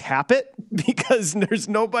able to cap it, because there's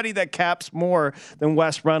nobody that caps more than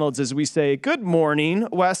Wes Reynolds. As we say, good morning,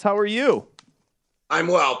 Wes, how are you? I'm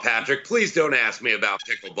well, Patrick. Please don't ask me about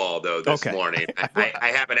pickleball, though, this morning.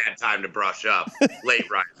 I haven't had time to brush up. Late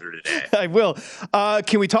riser today. I will.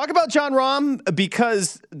 Can we talk about Jon Rahm?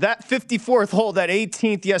 Because that 54th hole, that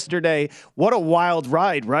 18th yesterday, what a wild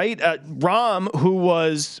ride, right? Rahm, who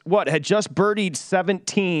was, had just birdied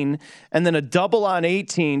 17 and then a double on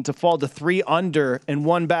 18 to fall to 3 under and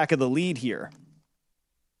 1 back of the lead here.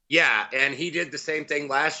 Yeah, and he did the same thing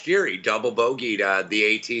last year. He double bogeyed the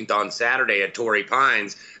 18th on Saturday at Torrey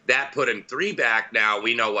Pines. That put him 3 back. Now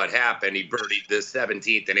we know what happened. He birdied the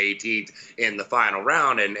 17th and 18th in the final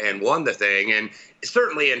round and won the thing, and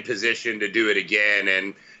certainly in position to do it again.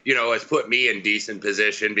 And, has put me in decent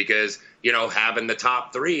position because, having the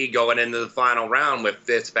top 3 going into the final round with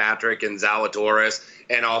Fitzpatrick and Zalatoris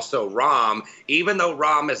and also Rahm, even though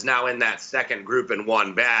Rahm is now in that second group and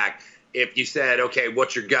 1 back, if you said, okay,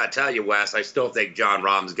 what's your gut tell you, Wes? I still think Jon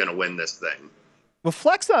Rahm's going to win this thing. Well,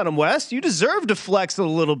 flex on him, Wes. You deserve to flex a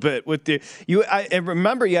little bit with I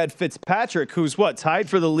remember you had Fitzpatrick, who's tied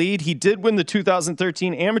for the lead. He did win the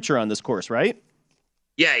 2013 amateur on this course, right?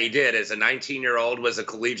 Yeah, he did. As a 19-year-old, was a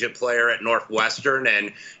collegiate player at Northwestern,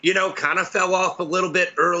 and kind of fell off a little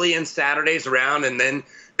bit early in Saturday's round, and then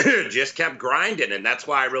just kept grinding, and that's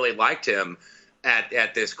why I really liked him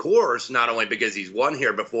at this course, not only because he's won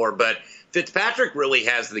here before, but Fitzpatrick really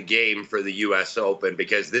has the game for the U.S. Open,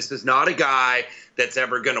 because this is not a guy that's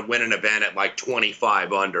ever going to win an event at like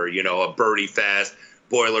 25 under, a birdie fest,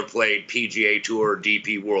 boilerplate PGA Tour,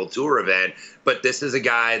 DP World Tour event. But this is a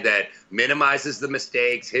guy that minimizes the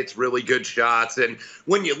mistakes, hits really good shots. And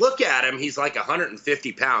when you look at him, he's like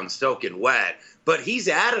 150 pounds soaking wet. But he's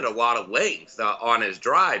added a lot of length on his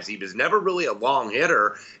drives. He was never really a long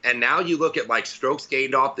hitter. And now you look at like strokes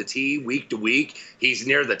gained off the tee week to week. He's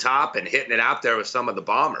near the top and hitting it out there with some of the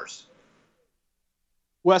bombers.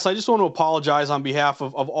 Wes, I just want to apologize on behalf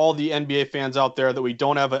of all the NBA fans out there that we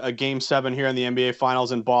don't have a Game 7 here in the NBA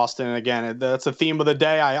Finals in Boston. And again, that's the theme of the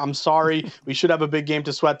day. I'm sorry. We should have a big game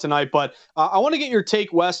to sweat tonight. But I want to get your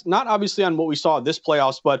take, Wes, not obviously on what we saw this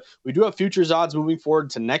playoffs, but we do have futures odds moving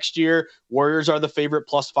forward to next year. Warriors are the favorite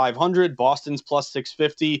 +500. Boston's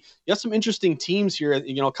 +650. You have some interesting teams here,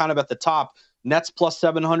 kind of at the top. Nets plus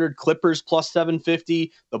 700, Clippers plus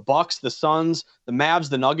 750, the Bucks, the Suns, the Mavs,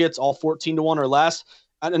 the Nuggets, all 14-1 or less.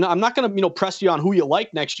 And I'm not going to, press you on who you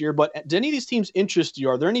like next year, but do any of these teams interest you?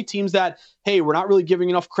 Are there any teams that, hey, we're not really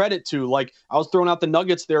giving enough credit to? Like I was throwing out the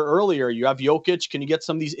Nuggets there earlier. You have Jokic. Can you get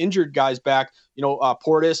some of these injured guys back?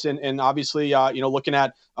 Portis and obviously, looking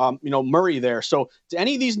at, Murray there. So do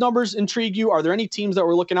any of these numbers intrigue you? Are there any teams that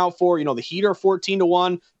we're looking out for? The Heat are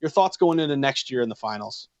 14-1. Your thoughts going into next year in the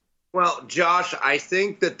finals? Well, Josh, I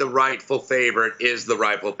think that the rightful favorite is the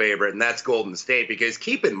rightful favorite, and that's Golden State, because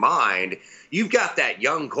keep in mind, you've got that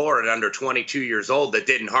young core at under 22 years old that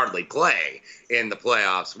didn't hardly play in the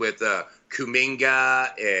playoffs with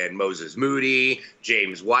Kuminga and Moses Moody,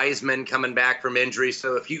 James Wiseman coming back from injury.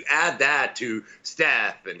 So if you add that to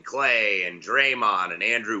Steph and Clay and Draymond and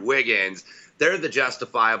Andrew Wiggins, they're the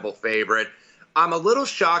justifiable favorite. I'm a little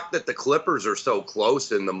shocked that the Clippers are so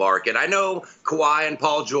close in the market. I know Kawhi and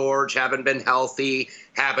Paul George haven't been healthy,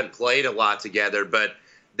 haven't played a lot together, but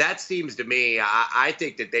that seems to me, I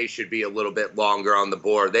think that they should be a little bit longer on the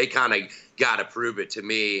board. They kind of got to prove it to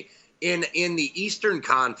me. In the Eastern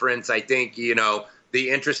Conference, I think, the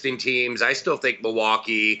interesting teams, I still think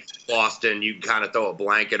Milwaukee, Boston, you kind of throw a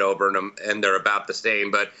blanket over them and they're about the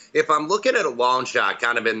same. But if I'm looking at a long shot,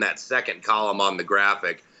 kind of in that second column on the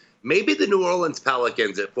graphic, maybe the New Orleans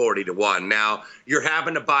Pelicans at 40-1. Now, you're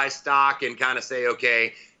having to buy stock and kind of say,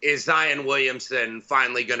 okay, is Zion Williamson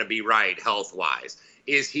finally going to be right health-wise?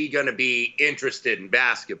 Is he going to be interested in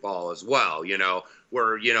basketball as well,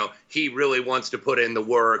 where, he really wants to put in the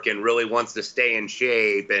work and really wants to stay in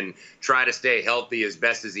shape and try to stay healthy as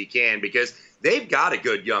best as he can, because they've got a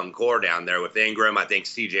good young core down there with Ingram. I think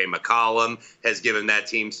C.J. McCollum has given that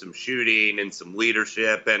team some shooting and some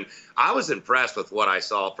leadership. And I was impressed with what I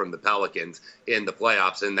saw from the Pelicans in the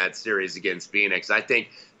playoffs in that series against Phoenix. I think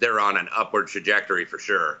they're on an upward trajectory for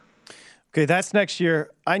sure. Okay, that's next year.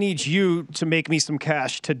 I need you to make me some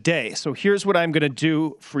cash today. So here's what I'm going to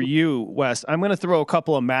do for you, Wes. I'm going to throw a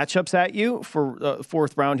couple of matchups at you for the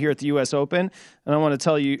fourth round here at the U.S. Open, and I want to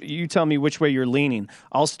tell you tell me which way you're leaning.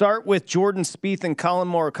 I'll start with Jordan Spieth and Colin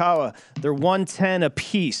Morikawa. They're 110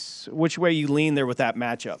 apiece. Which way you lean there with that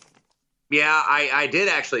matchup? Yeah, I did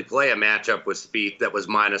actually play a matchup with Spieth that was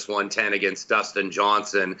minus 110 against Dustin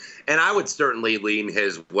Johnson, and I would certainly lean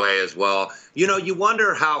his way as well. You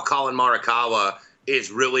wonder how Colin Morikawa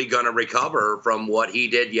is really going to recover from what he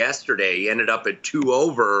did yesterday. He ended up at 2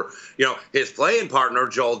 over. His playing partner,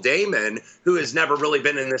 Joel Damon, who has never really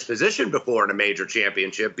been in this position before in a major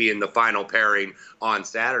championship, being the final pairing on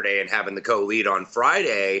Saturday and having the co-lead on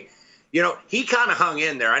Friday, he kind of hung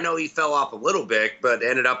in there. I know he fell off a little bit, but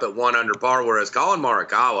ended up at 1 under par, whereas Colin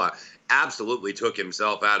Morikawa absolutely took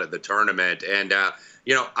himself out of the tournament. And,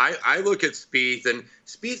 I look at Spieth, and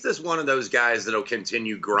Spieth is one of those guys that'll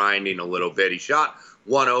continue grinding a little bit. He shot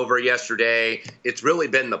 1 over yesterday. It's really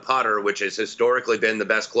been the putter, which has historically been the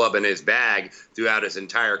best club in his bag throughout his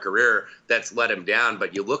entire career, that's let him down.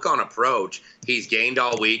 But you look on approach, he's gained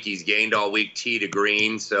all week. He's gained all week tee to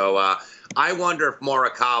green. So, I wonder if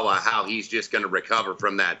Morikawa, how he's just going to recover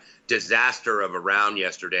from that disaster of a round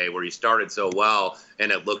yesterday where he started so well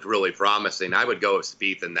and it looked really promising. I would go with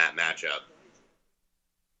Spieth in that matchup.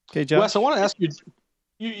 Okay, Josh. Wes, I want to ask you,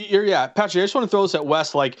 Patrick, I just want to throw this at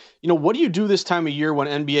Wes. Like, what do you do this time of year when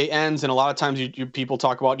NBA ends? And a lot of times you people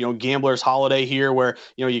talk about, gambler's holiday here where,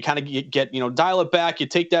 you kind of get, dial it back. You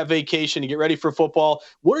take that vacation, you get ready for football.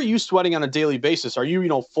 What are you sweating on a daily basis? Are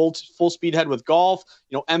you, full speed ahead with golf,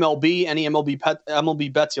 MLB, any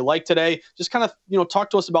MLB bets you like today? Just kind of,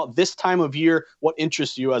 talk to us about this time of year. What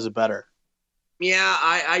interests you as a bettor? Yeah,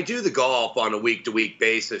 I do the golf on a week-to-week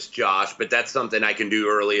basis, Josh, but that's something I can do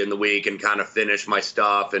early in the week and kind of finish my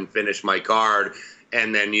stuff and finish my card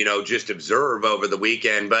and then, just observe over the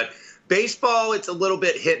weekend. But baseball, it's a little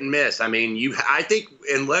bit hit and miss. I mean, I think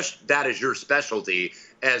unless that is your specialty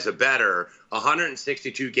as a bettor,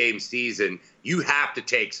 162-game season, you have to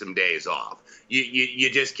take some days off. You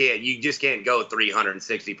just can't go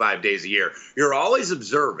 365 days a year. You're always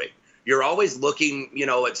observing. You're always looking,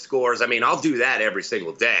 at scores. I mean, I'll do that every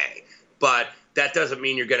single day, but that doesn't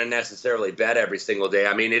mean you're going to necessarily bet every single day.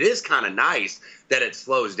 I mean, it is kind of nice that it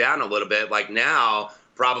slows down a little bit, like now,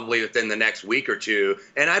 probably within the next week or two.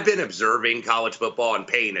 And I've been observing college football and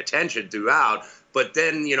paying attention throughout, But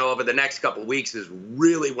then, over the next couple of weeks is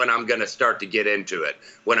really when I'm going to start to get into it,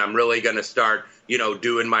 when I'm really going to start,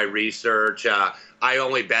 doing my research. I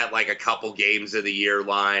only bet like a couple games of the year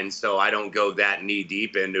line, so I don't go that knee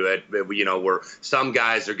deep into it. But, where some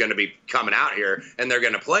guys are going to be coming out here and they're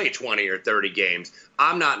going to play 20 or 30 games.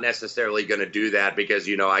 I'm not necessarily going to do that because,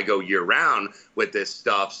 I go year round with this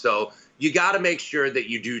stuff. So you got to make sure that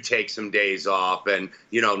you do take some days off and,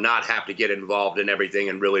 not have to get involved in everything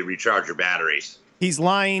and really recharge your batteries. He's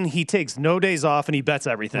lying. He takes no days off and he bets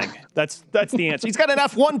everything. That's the answer. He's got an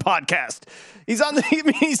F1 podcast. He's on the.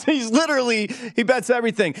 He's literally he bets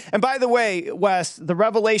everything. And by the way, Wes, the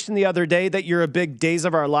revelation the other day that you're a big Days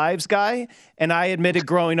of Our Lives guy, and I admitted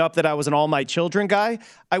growing up that I was an All My Children guy.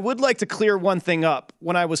 I would like to clear one thing up.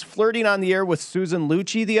 When I was flirting on the air with Susan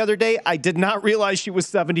Lucci the other day, I did not realize she was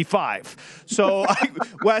 75. So,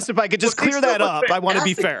 Wes, if I could just clear that up, I want to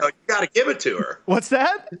be fair. You got to give it to her. What's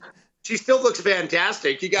that? She still looks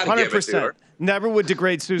fantastic. You got to give it to her. Never would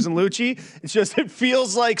degrade Susan Lucci. It's just it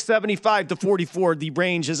feels like 75 to 44. The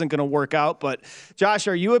range isn't going to work out. But, Josh,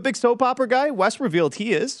 are you a big soap opera guy? Wes revealed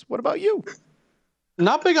he is. What about you?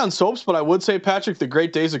 Not big on soaps, but I would say, Patrick, the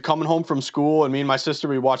great days of coming home from school. And me and my sister,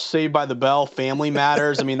 we watched Saved by the Bell, Family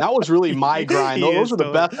Matters. I mean, that was really my grind. Those are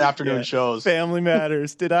the best afternoon shows. Family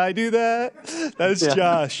Matters. Did I do that? That's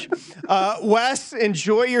Josh. Wes,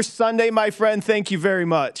 enjoy your Sunday, my friend. Thank you very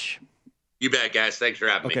much. You bet, guys. Thanks for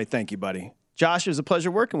having me. Okay, thank you, buddy. Josh, it was a pleasure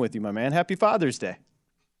working with you, my man. Happy Father's Day.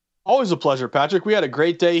 Always a pleasure, Patrick. We had a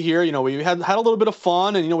great day here. We had a little bit of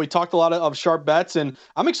fun, and we talked a lot of sharp bets. And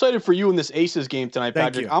I'm excited for you in this Aces game tonight,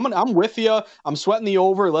 Patrick. I'm with you. I'm sweating the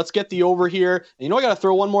over. Let's get the over here. And I got to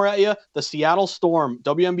throw one more at you. The Seattle Storm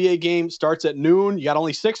WNBA game starts at noon. You got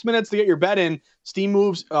only 6 minutes to get your bet in. Steam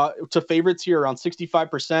moves to favorites here around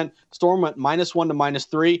 65%. Storm went -1 to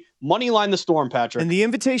 -3. Money line the Storm, Patrick. And the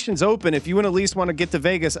invitation's open. If you at least want to get to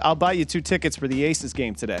Vegas, I'll buy you 2 tickets for the Aces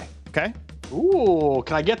game today. Okay? Ooh,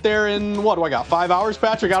 can I get there in, what do I got, 5 hours,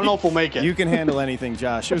 Patrick? I don't know if we'll make it. You can handle anything,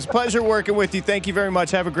 Josh. It was a pleasure working with you. Thank you very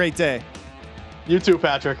much. Have a great day. You too,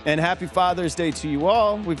 Patrick. And happy Father's Day to you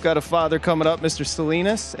all. We've got a father coming up, Mr.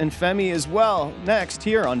 Salinas, and Femi as well, next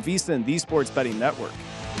here on VSiN, the Sports Betting Network.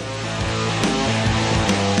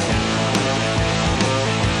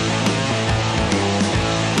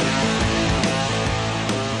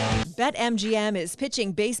 BetMGM is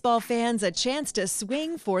pitching baseball fans a chance to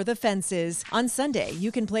swing for the fences. On Sunday,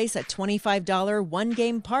 you can place a $25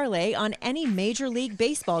 one-game parlay on any Major League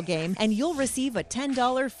Baseball game, and you'll receive a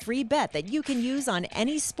 $10 free bet that you can use on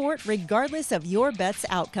any sport regardless of your bet's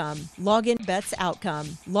outcome. Login bets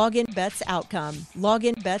outcome. Login bets outcome.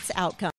 Login bets outcome.